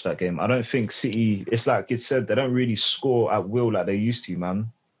did watch that game. I don't think City, it's like it said, they don't really score at will like they used to,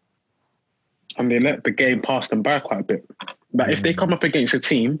 man. And they let the game pass them by quite a bit. But if they come up against a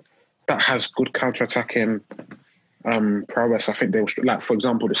team that has good counter-attacking prowess, I think they will, like, for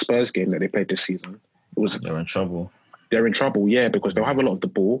example, the Spurs game that they played this season. They're in trouble. They're in trouble, yeah, because they'll have a lot of the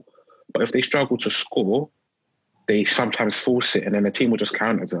ball. But if they struggle to score, they sometimes force it and then the team will just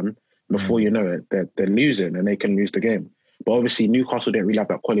counter them. Before you know it, they're losing and they can lose the game. But obviously Newcastle didn't really have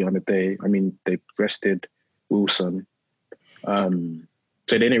that quality on the day. I mean, they rested Wilson. So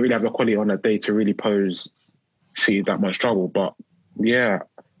they didn't really have the quality on that day to really pose City that much trouble. But yeah,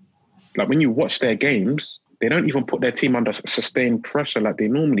 like when you watch their games, they don't even put their team under sustained pressure like they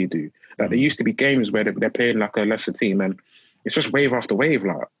normally do. Like there used to be games where they're playing like a lesser team and it's just wave after wave.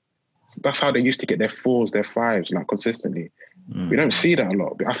 Like that's how they used to get their 4s, their 5s, like consistently. We don't see that a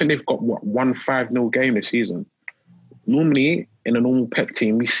lot. I think they've got 1-5-0 game this season. Normally, in a normal Pep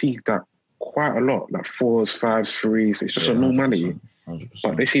team, we see that quite a lot, like 4s, 5s, 3s. It's just a normality. 100%.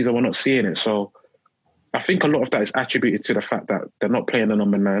 But this season, we're not seeing it. So I think a lot of that is attributed to the fact that they're not playing a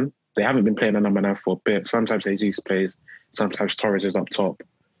number 9. They haven't been playing a number 9 for a bit. Sometimes Jesus plays, sometimes Torres is up top.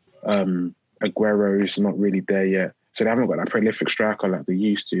 Aguero's not really there yet. So they haven't got that prolific striker like they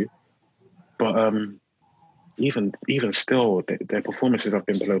used to. But even still, their performances have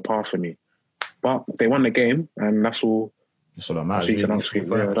been below par for me. But they won the game, and that's all. That's all that matters.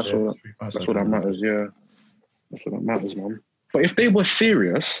 That's all that matters. Yeah, that's all that matters, man. But if they were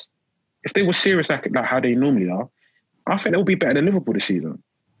serious like how they normally are, I think they'll be better than Liverpool this season.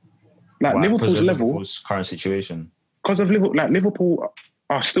 Like Liverpool's level, Liverpool's current situation. Because of Liverpool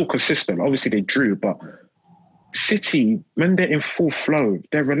are still consistent. Obviously, they drew, but City, when they're in full flow,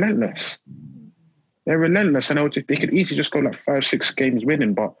 they're relentless. They're relentless, and they could easily just go like 5-6 games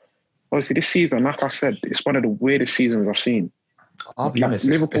winning. But obviously, this season, like I said, it's one of the weirdest seasons I've seen. I'll be honest,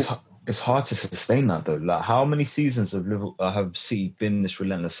 it's hard to sustain that though. Like, how many seasons have City been this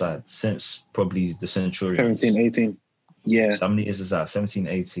relentless side since probably the Centurions? 17, 18. Yeah. So how many years is that? 17,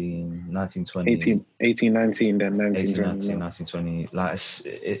 18, 19, 20. 18, 19, then 19, 18, 19, 19, 20. Like,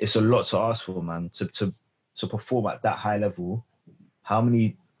 it's a lot to ask for, man. To perform at that high level, how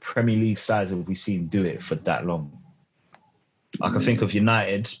many Premier League sides have we seen do it for that long? I can think of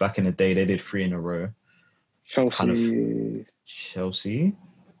United back in the day. They did 3 in a row. Chelsea.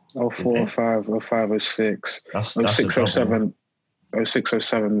 04, 05, 05, 06. That's 06, 07. 06,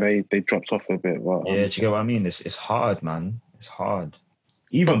 07, they dropped off a bit. But, yeah, do you get what I mean? It's hard, man. It's hard.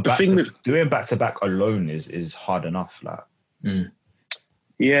 Even doing back-to-back alone is hard enough. Like,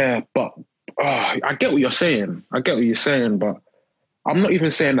 yeah, but I get what you're saying. But I'm not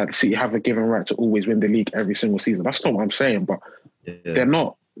even saying that City have a given right to always win the league every single season. That's not what I'm saying. But they're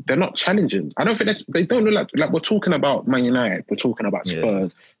not challenging. I don't think they don't look like we're talking about Man United. We're talking about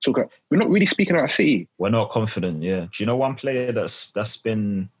Spurs. We're not really speaking about City. We're not confident. Yeah. Do you know one player that's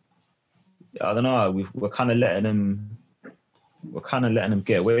been? I don't know. We're kind of letting him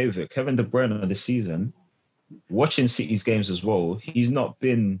get away with it. Kevin De Bruyne this season, watching City's games as well, he's not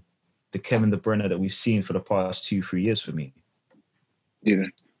been the Kevin De Bruyne that we've seen for the past 2-3 years for me. Yeah.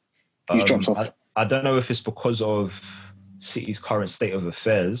 He's dropped off. I don't know if it's because of City's current state of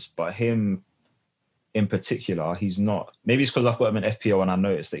affairs, but him in particular, he's not. Maybe it's because I've got him in FPL and I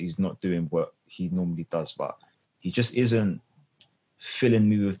noticed that he's not doing what he normally does, but he just isn't filling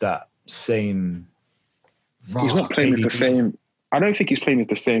me with that same. He's not playing with the same. I don't think he's playing with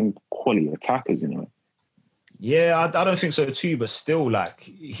the same quality attackers, you know. Yeah, I don't think so too, but still, like,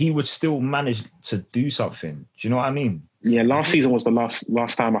 he would still manage to do something. Do you know what I mean? Yeah, last season was the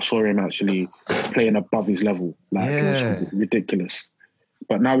last time I saw him actually playing above his level. Like, it was ridiculous.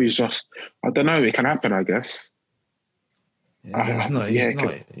 But now he's just, I don't know, it can happen, I guess. Yeah,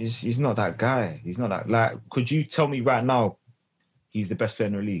 he's not that guy. He's not that, like, could you tell me right now he's the best player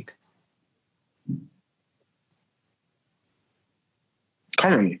in the league?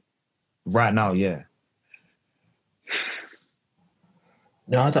 Currently? Right now, yeah.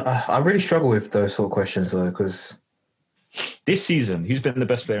 No, I really struggle with those sort of questions though, because this season, who's been the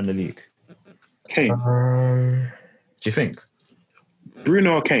best player in the league? Kane. Do you think?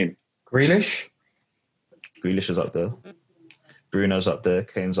 Bruno or Kane? Grealish? Grealish is up there. Bruno's up there.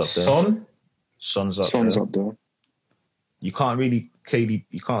 Kane's up there. Son's up there. You can't really, KD,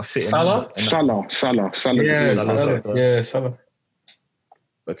 you can't fit Salah? Salah. Yeah, Salah.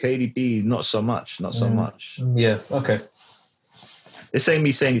 But KDB, not so much. Yeah, okay. This ain't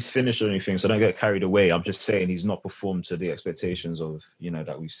me saying he's finished or anything, so don't get carried away. I'm just saying he's not performed to the expectations of, you know,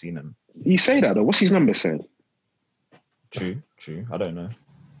 that we've seen him. You say that though. What's his number said? True. I don't know.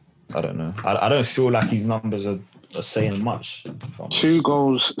 I don't feel like his numbers are saying much. 2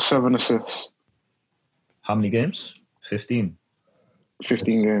 goals, 7 assists. How many games? 15.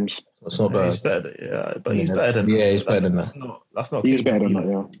 15 games. That's not bad. He's better, but he's better than that. Yeah, he's better than that. That's not. He's better than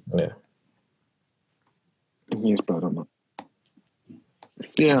that, Yeah. He is better than that.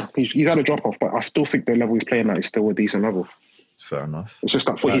 Yeah, he's had a drop off, but I still think the level he's playing at is still a decent level. Fair enough. It's just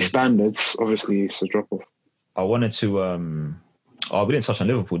that for his standards, obviously, it's a drop off. I wanted to. We didn't touch on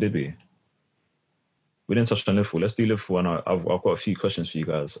Liverpool, did we? We didn't touch on Liverpool. Let's do Liverpool, and I've got a few questions for you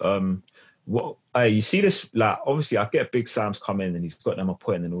guys. You see this? Like, obviously, I get Big Sam's come in and he's got them a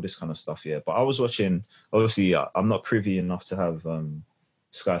point and all this kind of stuff. Yeah, but I was watching. Obviously, I'm not privy enough to have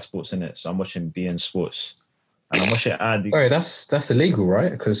Sky Sports in it, so I'm watching BN Sports. And I'm watching Andy. Sorry, that's illegal,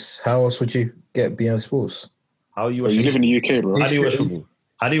 right? Because how else would you get BN Sports? How are you? You live in the UK, bro. How do you watch football?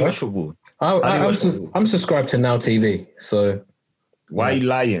 Watch football? I'm subscribed to Now TV, so why are you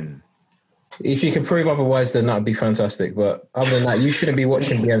lying? If you can prove otherwise, then that would be fantastic. But other than that, you shouldn't be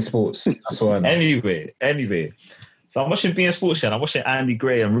watching BN Sports. That's what I know. Anyway. So I'm watching BN Sports and I'm watching Andy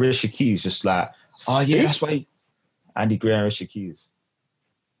Gray and Richard Keys just like, that's why Andy Gray and Richard Keys.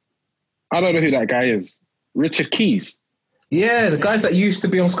 I don't know who that guy is. Richard Keys? Yeah, the guys that used to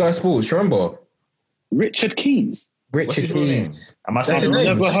be on Sky Sports, remember? Richard Keys? Richard Keys. Am I saying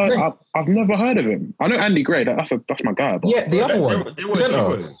I've never heard of him. I know Andy Gray. That's my guy. But yeah, the other one. They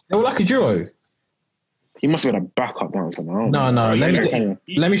were like a duo. He must have been a backup dancer. No.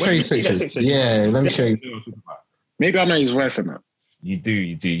 Let me show you pictures. Yeah, let me show you. Maybe I know his voice in that. You do.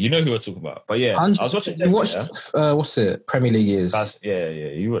 You know who I'm talking about. But yeah, I was watching. You watched what's it? Premier League years. Yeah.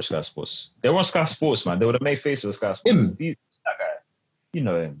 You watch Sky Sports. They were on Sky Sports, man. They were the main faces of Sky Sports. Him. That guy. You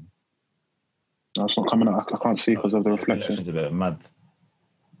know him. No, it's not coming out. I can't see because of the reflection. It's a bit mad.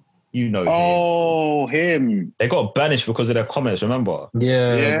 You know. Oh, him. They got banished because of their comments. Remember?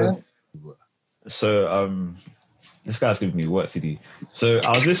 Yeah. So this guy's giving me work to do. So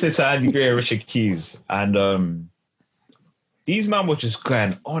I was listening to Andy Gray and Richard Keys, and these men were just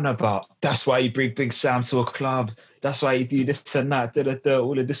going on about that's why you bring Big Sam to a club. That's why you do this and that,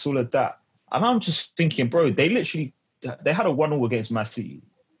 all of this, all of that. And I'm just thinking, bro, they had a 1-1 against Man City.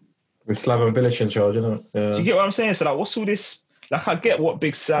 With Slaven Bilic in charge, you know? Yeah. Do you get what I'm saying? So, like, what's all this? Like, I get what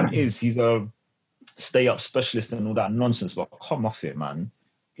Big Sam is. He's a stay-up specialist and all that nonsense, but come off it, man.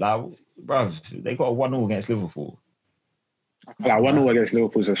 Like, bruv, they got a 1-0 against Liverpool. Like, 1-0 against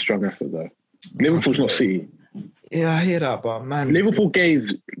Liverpool's a strong effort, though. Liverpool's not City. Yeah, I hear that, but, man... Liverpool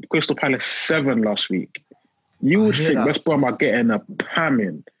gave Crystal Palace 7 last week. You would think West Brom are getting a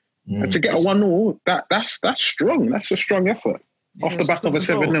pamming. And to get a 1-0, that's strong. That's a strong effort. Off the back of a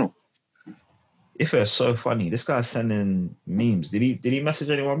 7-0. If it's so funny, this guy's sending memes. Did he message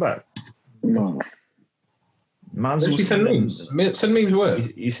anyone back? No. Man's all send memes. Send memes where?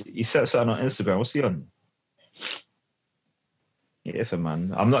 He sent something on Instagram. What's he on? Yeah,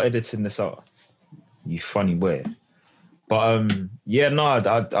 man. I'm not editing this out. You funny boy. But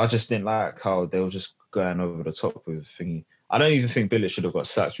I just didn't like how they were just going over the top with thingy. I don't even think Bilic should have got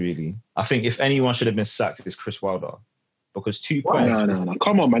sacked, really. I think if anyone should have been sacked, it's Chris Wilder. Because 2 points... No.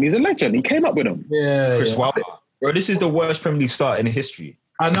 Come on, man. He's a legend. He came up with him. Yeah. Chris Wilder. Bro, this is the worst Premier League start in history.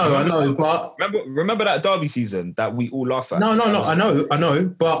 I know, but remember that derby season that we all laugh at. No, I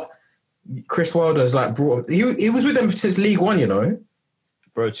know, but Chris Wilder's like brought. He was with them since League One, you know.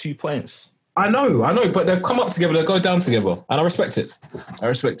 Bro, 2 points. I know, but they've come up together, they go down together, and I respect it.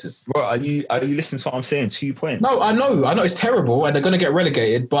 Bro, are you listening to what I'm saying? 2 points. No, I know it's terrible, and they're going to get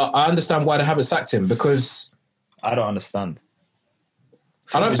relegated. But I understand why they haven't sacked him because I don't understand.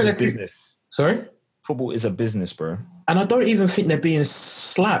 I don't think it's business. Sorry, football is a business, bro. And I don't even think they're being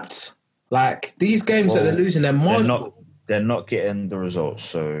slapped. Like these games that they're losing, they're not getting the results.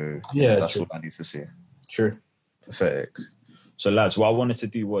 So yeah, that's true. what I need to see. True. Pathetic. So lads, what I wanted to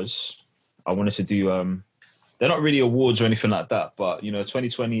do they're not really awards or anything like that, but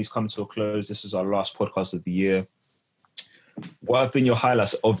 2020 is coming to a close. This is our last podcast of the year. What have been your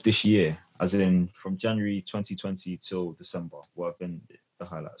highlights of this year? As in from January 2020 till December, what have been the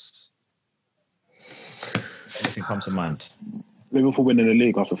highlights? Anything come to mind? Liverpool winning the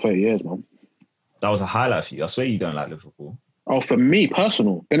league after 30 years, man. That was a highlight for you. I swear you don't like Liverpool. Oh, for me,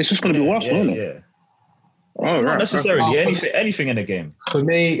 personal. Then it's just going to be worse, isn't it? Yeah. Oh, right. Not necessarily. Anything in the game. For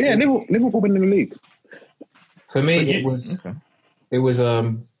me... Yeah, Liverpool winning the league. For me, it was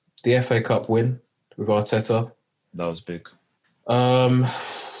the FA Cup win with Arteta. That was big.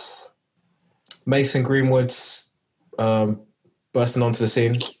 Mason Greenwood's bursting onto the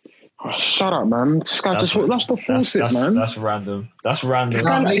scene. Oh, shut up, man. This guy that's the force it, man. That's random.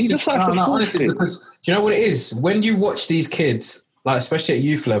 Honestly, because do you know what it is? When you watch these kids, like especially at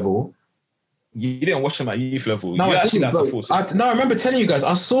youth level, you didn't watch them at youth level. No, you actually have to force it. I remember telling you guys,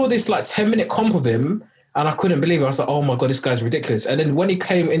 I saw this like 10-minute comp of him, and I couldn't believe it. I was like, oh my god, this guy's ridiculous. And then when he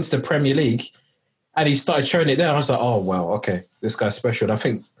came into the Premier League, and he started showing it there, I was like, oh wow, okay, this guy's special. And I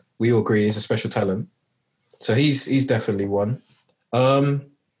think we all agree he's a special talent. So he's definitely one.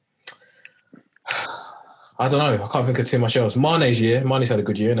 I don't know. I can't think of too much else. Mane's had a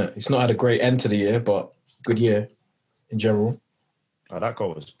good year, innit? He's not had a great end to the year, but good year in general. Oh, that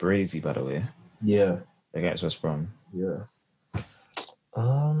goal was brazy, by the way. Yeah. Against West Brom. Yeah.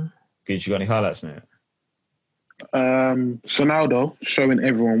 Good, you got any highlights, mate? Ronaldo showing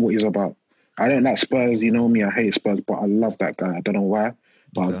everyone what he's about. I don't like Spurs, you know me, I hate Spurs, but I love that guy. I don't know why,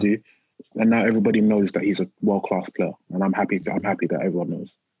 but I do. And now everybody knows that he's a world-class player, and I'm happy that everyone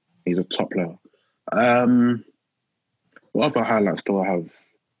knows he's a top player. What other highlights do I have?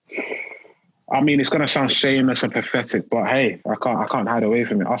 I mean, it's gonna sound shameless and pathetic, but hey, I can't hide away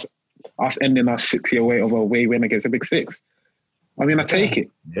from it. Us ending our 6-year wait of a away win against the Big Six. I mean, I take it.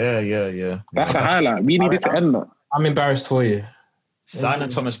 Yeah. That's a highlight. We needed to end that. I'm embarrassed for you. Signing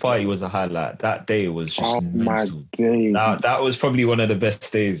Thomas Partey was a highlight. That day was just mental. My day. Now, that was probably one of the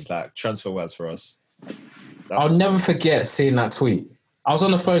best days, like transfer-wise for us. I'll never forget seeing that tweet. I was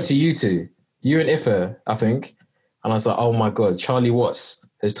on the phone to you two, you and Ife, I think, and I was like, oh my God, Charlie Watts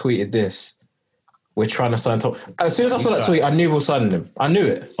has tweeted this. We're trying to sign Tom. As soon as I saw that tweet, I knew we were signing him. I knew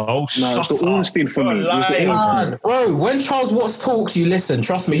it. Oh, no, it's the Ornstein for me. Bro, when Charles Watts talks, you listen.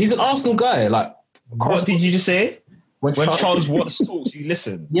 Trust me. He's an Arsenal guy. Like, what did you just say? When Charles Watts talks, you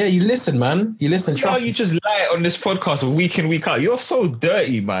listen. Yeah, you listen, man. You listen. Trust me. You just lie on this podcast week in, week out. You're so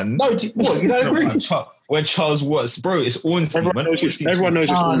dirty, man. No, what? You don't agree? When Charles Watts, bro, it's Ornstein. Everyone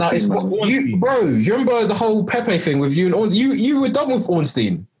knows it's Ornstein. Bro, you remember the whole Pepe thing with you and Ornstein? You were done with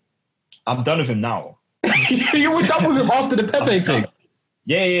Ornstein. I'm done with him now. You were done with him after the Pepe thing.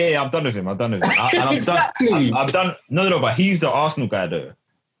 Yeah. I'm done with him. Exactly. I'm done. No, but he's the Arsenal guy, though.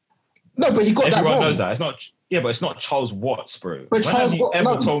 No, but he got that wrong. Everyone knows that. It's not. Yeah, but it's not Charles Watts, bro. But Charles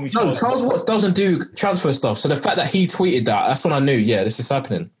Watts doesn't do transfer stuff. So the fact that he tweeted that's when I knew, this is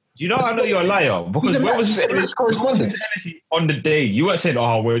happening. You know, I know you're a liar because where was his correspondent on the day? You weren't saying,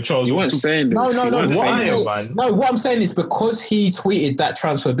 we're Charles. You weren't saying this. No. What I'm saying is because he tweeted that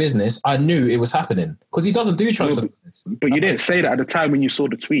transfer business, I knew it was happening because he doesn't do transfer business. But you didn't say that at the time when you saw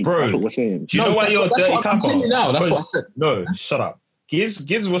the tweet. Bro, that's what we're saying. Do you know why you're a dirty capper? Now, that's what I said. No, shut up.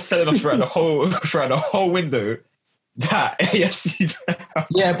 Giz was telling us throughout the whole window that AFC.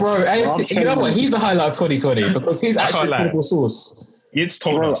 Yeah, bro. AFC. You know what? He's a highlight of 2020 because he's actually a credible source. Giz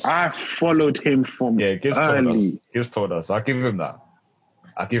told us. I followed him from Giz told us. I'll give him that.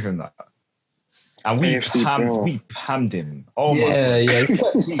 And we pammed him. Oh my God. Yeah. He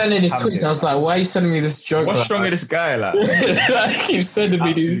kept sending his tweets. I was like, why are you sending me this joke? What's wrong with this guy? Like, I keep sending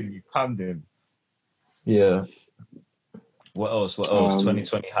me these. Pammed him. Yeah. What else?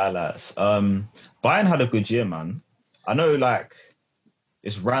 2020 highlights. Bayern had a good year, man. I know, like,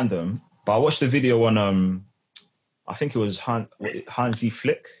 it's random, but I watched the video on, I think it was Hansi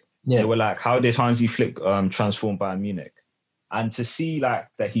Flick. Yeah. They were like, how did Hansi Flick transform Bayern Munich? And to see, like,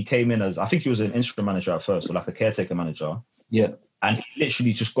 that he came in as, I think he was an interim manager at first, or like a caretaker manager. Yeah. and he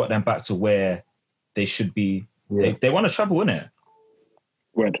literally just got them back to where they should be. Yeah. They want to treble, innit?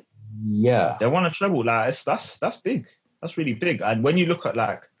 Word. Yeah, they want to treble. Like that's big. That's really big. And when you look at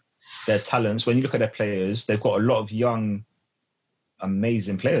like their talents, when you look at their players, they've got a lot of young,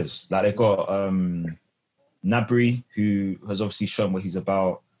 amazing players. Like they've got Gnabry, who has obviously shown what he's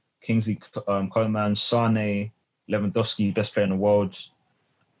about. Kingsley Coman, Sane, Lewandowski, best player in the world.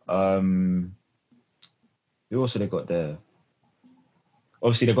 Who else have they got there?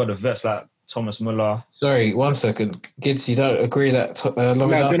 Obviously, they've got the vets like Thomas Muller. Sorry, 1 second. Gids, you don't agree that... No,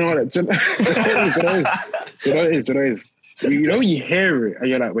 you know what it is? You know when you hear it and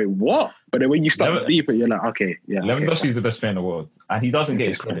you're like, wait, what? But then when you start deeper, you're like, okay, yeah. Lewandowski's the best player in the world. And he doesn't get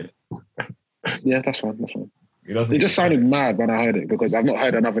his credit. Yeah, that's fine. It just sounded mad when I heard it because I've not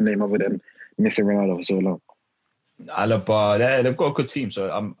heard another name other than Messi Ronaldo for so long. Alaba, they've got a good team,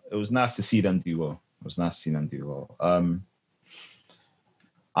 so it was nice to see them do well.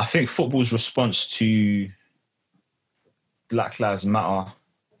 I think football's response to Black Lives Matter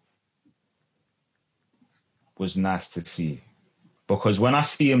was nice to see. Because when I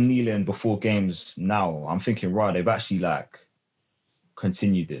see him kneeling before games now, I'm thinking, right, they've actually like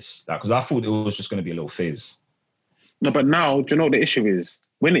continued this. Like, because I thought it was just going to be a little phase. No, but now, do you know what the issue is?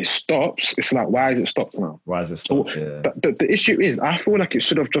 When it stops, it's like, why is it stopped now? Why is it stopped? Yeah. The issue is, I feel like it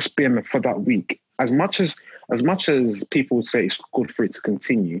should have just been for that week. As much as people would say it's good for it to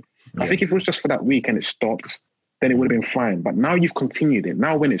continue, I think if it was just for that week and it stopped, then it would have been fine. But now you've continued it.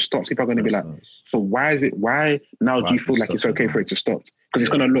 Now when it stops, people are going to be like, so why now do you feel like it's okay for it to stop? Because it's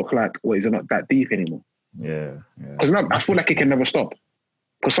going to look like, well, is it not that deep anymore? Yeah. Because I feel like it can never stop.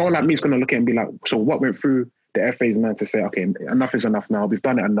 Because someone like me is going to look at it and be like, so what went through the FA's mind to say, okay, enough is enough now. We've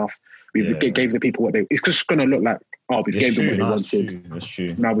done it enough. We've gave the people what they... It's just going to look like, oh, we've gave them what they wanted. That's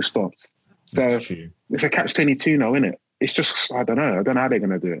true. Now we stopped. So it's a catch-22 now, isn't it? It's just, I don't know how they're going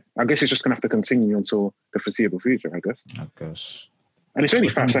to do it. I guess it's just going to have to continue until the foreseeable future, I guess. And it's only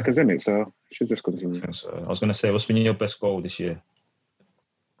 5 seconds, isn't it? So it should just continue. I was going to say, what's been your best goal this year?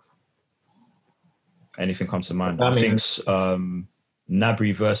 Anything comes to mind? I think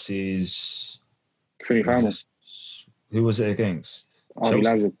Gnabry versus... Semi-finals. Who was it against?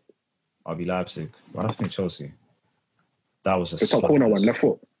 RB Leipzig. I don't think Chelsea. That was the top corner one, left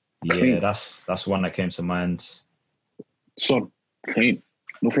foot. Yeah, that's one that came to mind. Son, clean.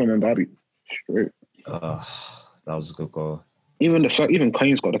 No from Mbappe. Straight. That was a good goal. Even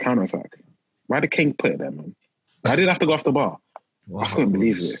Kane's got the counter attack. Why did Kane put it there, man? Why did he have to go off the bar? I couldn't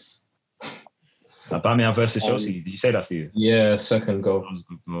believe it. Aubameyang versus Chelsea. Did you say that, Steve? Yeah, second goal.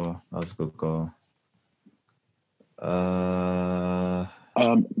 That was a good goal. Man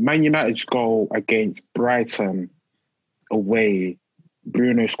United's goal against Brighton away,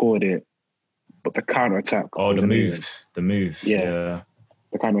 Bruno scored it, but the counter attack. Oh, the move. Yeah,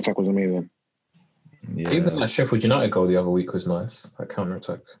 the counter attack was amazing. Yeah. Even that Sheffield United goal the other week was nice. That counter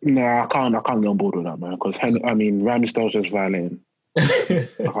attack. No, I can't get on board with that, man. Because Ramsdale's just violating. I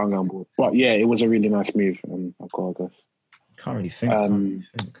can't get on board. But yeah, it was a really nice move, and I guess. Can't really think.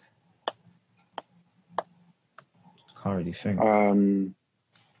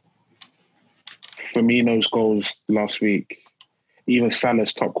 Firmino's goals last week, even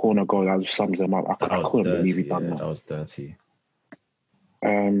Salah's top corner goal, that just sums them up. I couldn't believe he done that. That was dirty.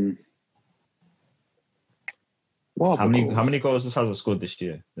 How many goals has Hazard scored this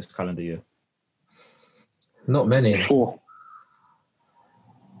calendar year? Not many. 4.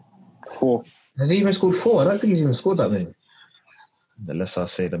 Has he even scored 4? I don't think he's even scored that many. The less I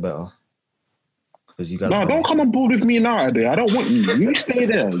say, the better. Because you guys. No, don't come on board with me now, Ade. I don't want you. You stay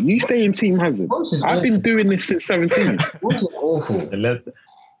there. You stay in Team Hazard. I've been doing this since 17. What's awful?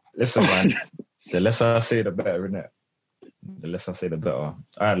 Listen, man. The less I say, the better, innit? The less I say, the better. All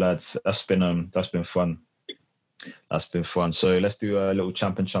right, lads. That's been fun. That's been fun. So let's do a little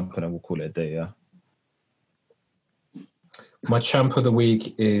champ and then we'll call it a day, yeah? My champ of the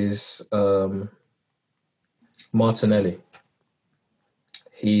week is Martinelli.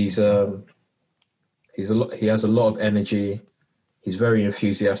 He has a lot of energy. He's very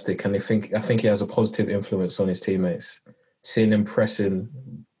enthusiastic, and I think he has a positive influence on his teammates. Seeing him pressing,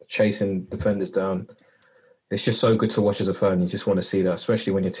 chasing defenders down, it's just so good to watch as a fan. You just want to see that,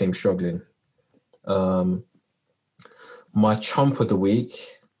 especially when your team's struggling. My chump of the week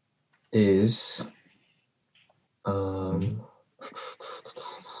is I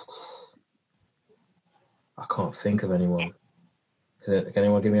can't think of anyone. Can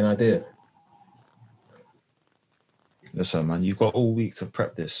anyone give me an idea? Listen, man, you've got all week to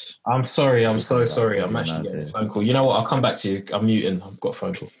prep this. I'm sorry. I'm so sorry. I'm actually getting a phone call. You know what? I'll come back to you. I'm muting. I've got a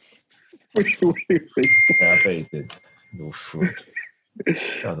phone call. Yeah, I bet you did. You're fraud.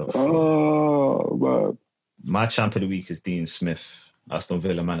 Oh, man. My champ of the week is Dean Smith, Aston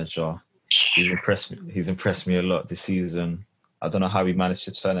Villa manager. He's impressed me a lot this season. I don't know how he managed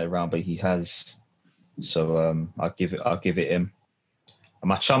to turn it around, but he has. So I'll give it him. And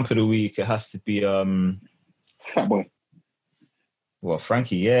my champ of the week, it has to be Fat boy. Well,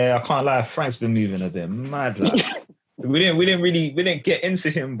 Frankie, yeah, I can't lie. Frank's been moving a bit mad. Like, we didn't get into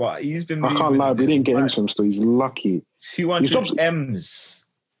him, but he's been moving. I can't lie, we didn't get into him, so he's lucky. 200 M's,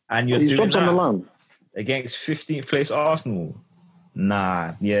 and you're doing that on the line against 15th place Arsenal.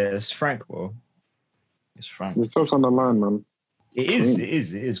 Nah, yeah, it's Frank, bro. It's Frank. His job's on the line, man. It is.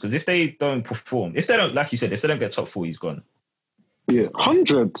 Because if they don't perform, if they don't, like you said, if they don't get top 4, he's gone. Yeah,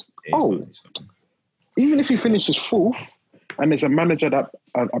 100. Yeah, he's gone. Even if he finishes 4th, and there's a manager that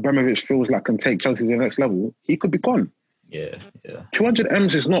Abramovich feels like can take Chelsea to the next level, he could be gone. Yeah. 200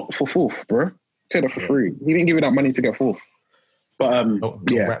 M's is not for 4th, bro. Take that for free. He didn't give you that money to get 4th. But no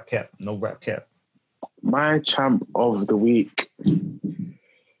rap cap. My champ of the week, I'm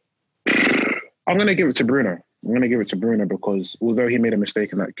gonna give it to Bruno. Because although he made a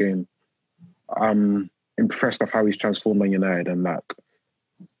mistake in that game, I'm impressed of how he's transformed Man United, and like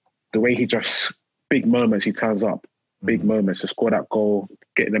the way he just big moments he turns up, big moments to score that goal,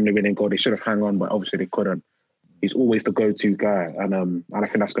 get them the winning goal. They should have hung on, but obviously they couldn't. He's always the go-to guy, and I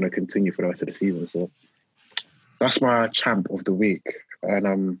think that's going to continue for the rest of the season. So that's my champ of the week,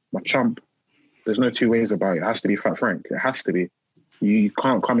 and my champ. There's no two ways about it. It has to be Fat Frank. It has to be. You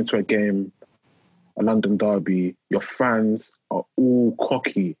can't come into a game, a London derby. Your fans are all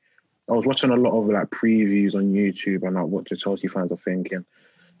cocky. I was watching a lot of like previews on YouTube and like what the Chelsea fans are thinking,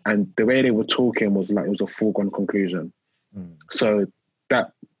 and the way they were talking was like it was a foregone conclusion. So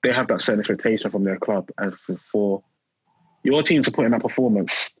that they have that certain expectation from their club, and for your team to put in that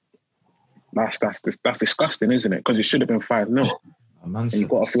performance, that's disgusting, isn't it? Because it should have been 5-0, and you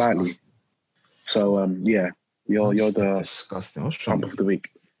got off lightly. So you're the disgusting. What's champ of the week.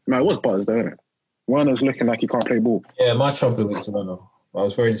 No, it was Butters though, isn't it? Werner's looking like he can't play ball. Yeah, my champ of the week is Werner. I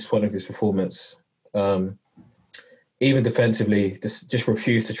was very disappointed with his performance. Even defensively, just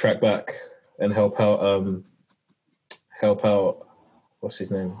refused to track back and help out. What's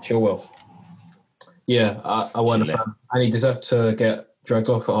his name? Chilwell. Yeah, I won, and he deserved to get dragged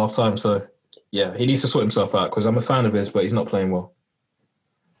off at half time. So yeah, he needs to sort himself out because I'm a fan of his, but he's not playing well.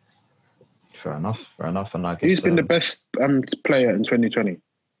 Fair enough. And I guess, who's been the best player in 2020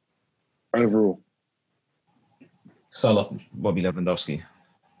 overall? Salah. Bobby Lewandowski.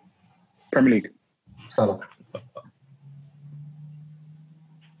 Premier League. Salah.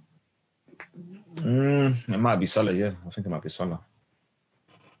 It might be Salah, yeah. I think it might be Salah.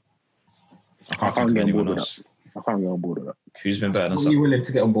 I can't get on board with that. I can't get on board with that. Who's been better than Salah? Who are you willing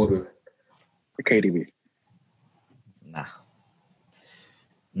to get on board with? KDB.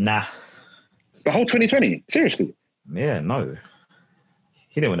 Nah. The whole 2020? Seriously? Yeah, no.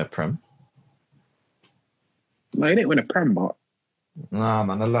 He didn't win a Prem. No, he didn't win a Prem, but... Nah,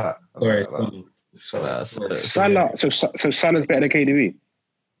 man, a lot. Salah. So Salah's better than KDB?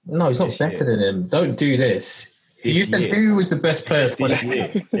 No, he's not better than him. Don't do this. You said who was the best player to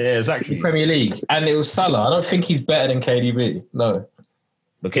win yeah, exactly. the Premier League, and it was Salah. I don't think he's better than KDB. No.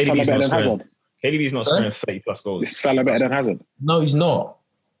 But KDB's not scoring. KDB's not scoring 30+ goals. Is Salah better than Hazard? No, he's not.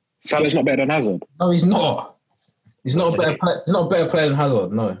 Salah's not better than Hazard? No, he's not. He's not a better player. He's not a better player than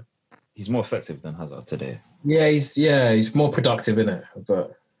Hazard. No. He's more effective than Hazard today. Yeah, he's more productive, innit?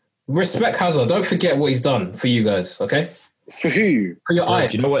 But respect Hazard. Don't forget what he's done for you guys. Okay. For who? For your eyes.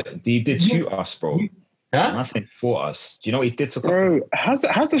 Do you know what he did to us, bro? Yeah. I'm not saying for us. Do you know what he did to? Bro,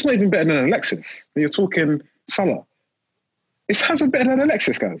 Hazard's not even better than Alexis. You're talking Salah. Is Hazard better than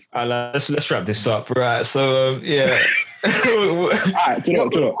Alexis, guys? Let's wrap this up, right? So yeah. Alright, do you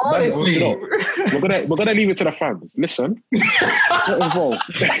know? Honestly, we're gonna leave it to the fans. Listen,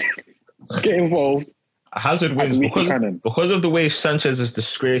 get involved. Hazard wins because of the way Sanchez has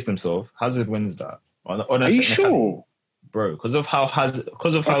disgraced himself. Hazard wins that. Are you sure? Bro, because of how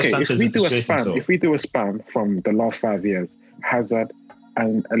Sanchez has disgraced himself. If we do a span from the last 5 years, Hazard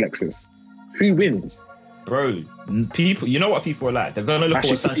and Alexis, who wins? Bro, people, you know what people are like. They're gonna look at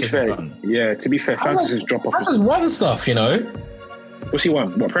what Sanchez has done. Yeah, to be fair, Sanchez's drop off. Hazard's won stuff, you know. What's he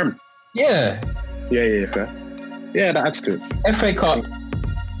won? What, Prem? Yeah. Yeah, fair. Yeah, that adds to it. FA Cup,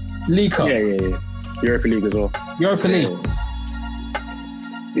 League Cup. Yeah. Europa League as well. Europa League.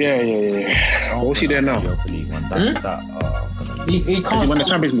 Yeah. What's he doing now? Europa League one. He can't. He won the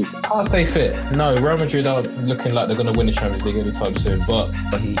Champions League. Can't stay fit. No, Real Madrid are looking like they're going to win the Champions League anytime soon. But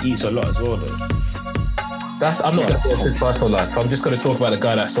he eats a lot as well, though. I'm not going to get into his personal life. I'm just going to talk about the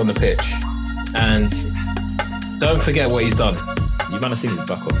guy that's on the pitch. And don't forget what he's done. You man, I seen his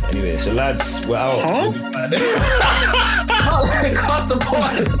back off. Anyway, so lads, we're out. Cut the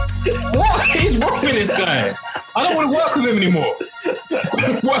point. What is wrong with this guy? I don't want to work with him anymore. I don't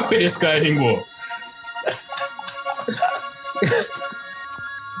want to work with this guy anymore.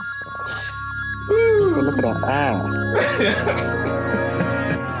 Look at that.